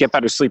to get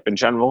better sleep in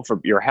general for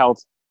your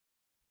health,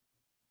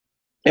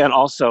 and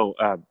also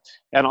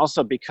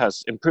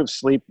because improved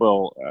sleep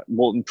will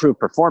improve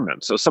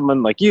performance. So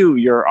someone like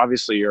you're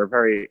a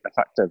very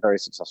effective, very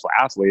successful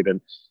athlete,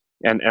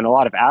 and a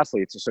lot of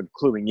athletes are sort of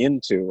cluing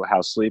into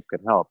how sleep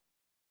can help.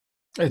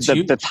 It's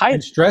the type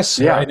and stress,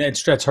 right? And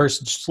stress hurts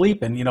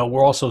sleep, and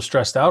we're also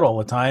stressed out all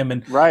the time.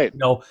 And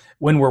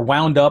when we're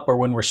wound up or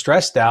when we're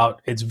stressed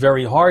out, it's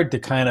very hard to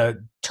kind of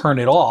turn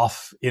it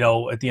off,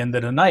 at the end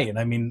of the night. And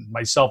I mean,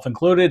 myself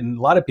included, and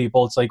a lot of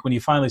people, it's like when you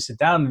finally sit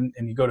down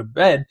and you go to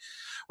bed,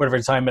 whatever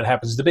time it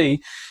happens to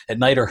be, at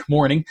night or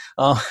morning,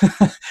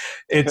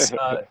 it's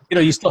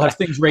you still have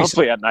things racing.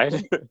 Hopefully at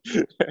night.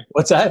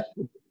 What's that?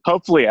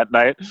 Hopefully at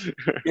night.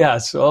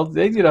 Yes. Well,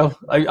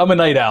 I'm a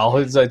night owl.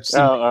 I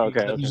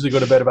usually go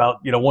to bed about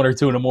 1 or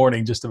 2 in the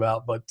morning, just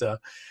about. But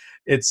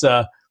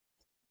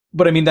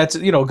but I mean, that's a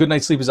good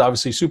night's sleep is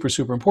obviously super,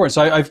 super important.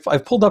 So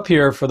I've pulled up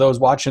here for those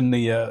watching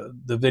the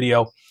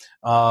video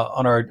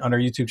on our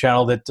YouTube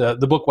channel that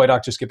the book Why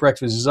Doctors Skip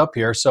Breakfast is up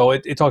here. So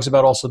it talks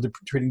about also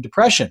treating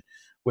depression,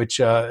 which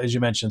as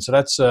you mentioned. So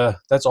that's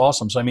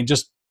awesome. So I mean,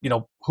 just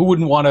who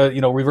wouldn't want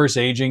to, reverse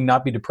aging,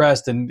 not be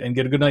depressed, and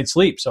get a good night's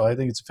sleep? So I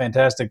think it's a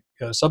fantastic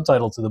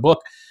subtitle to the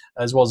book,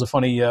 as well as a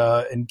funny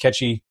and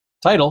catchy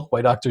title,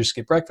 Why Doctors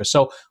Skip Breakfast.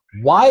 So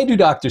why do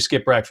doctors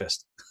skip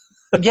breakfast?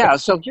 Yeah,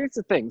 so here's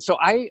the thing. So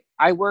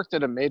I worked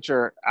at a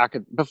major,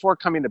 before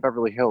coming to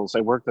Beverly Hills, I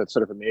worked at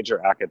sort of a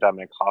major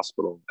academic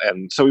hospital.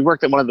 And so we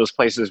worked at one of those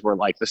places where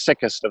like the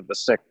sickest of the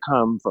sick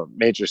come for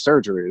major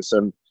surgeries.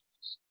 And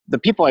the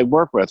people I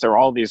work with are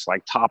all these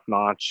like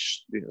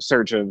top-notch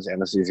surgeons,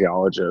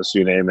 anesthesiologists,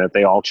 you name it.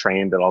 They all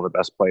trained at all the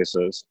best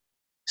places,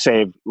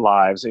 saved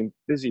lives, and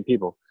busy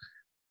people.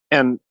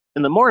 And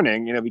in the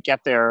morning, we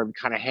get there, we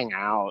kind of hang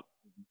out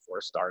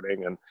before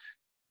starting, and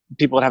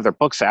people would have their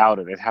books out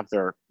and they'd have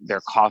their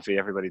coffee.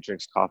 Everybody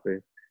drinks coffee.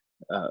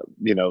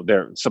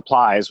 Their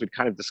supplies. We'd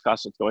kind of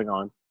discuss what's going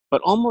on,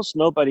 but almost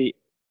nobody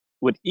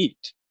would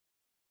eat.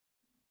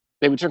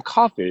 They would drink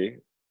coffee,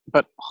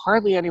 but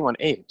hardly anyone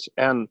ate.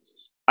 And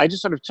I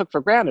just sort of took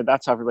for granted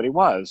that's how everybody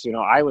was.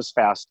 I was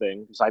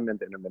fasting because I'm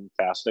into intermittent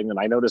fasting, and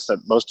I noticed that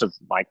most of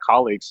my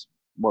colleagues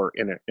were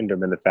in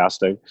intermittent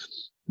fasting.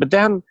 But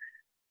then,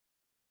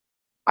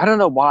 I don't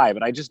know why,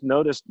 but I just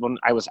noticed when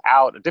I was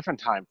out a different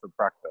time for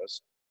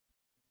breakfast,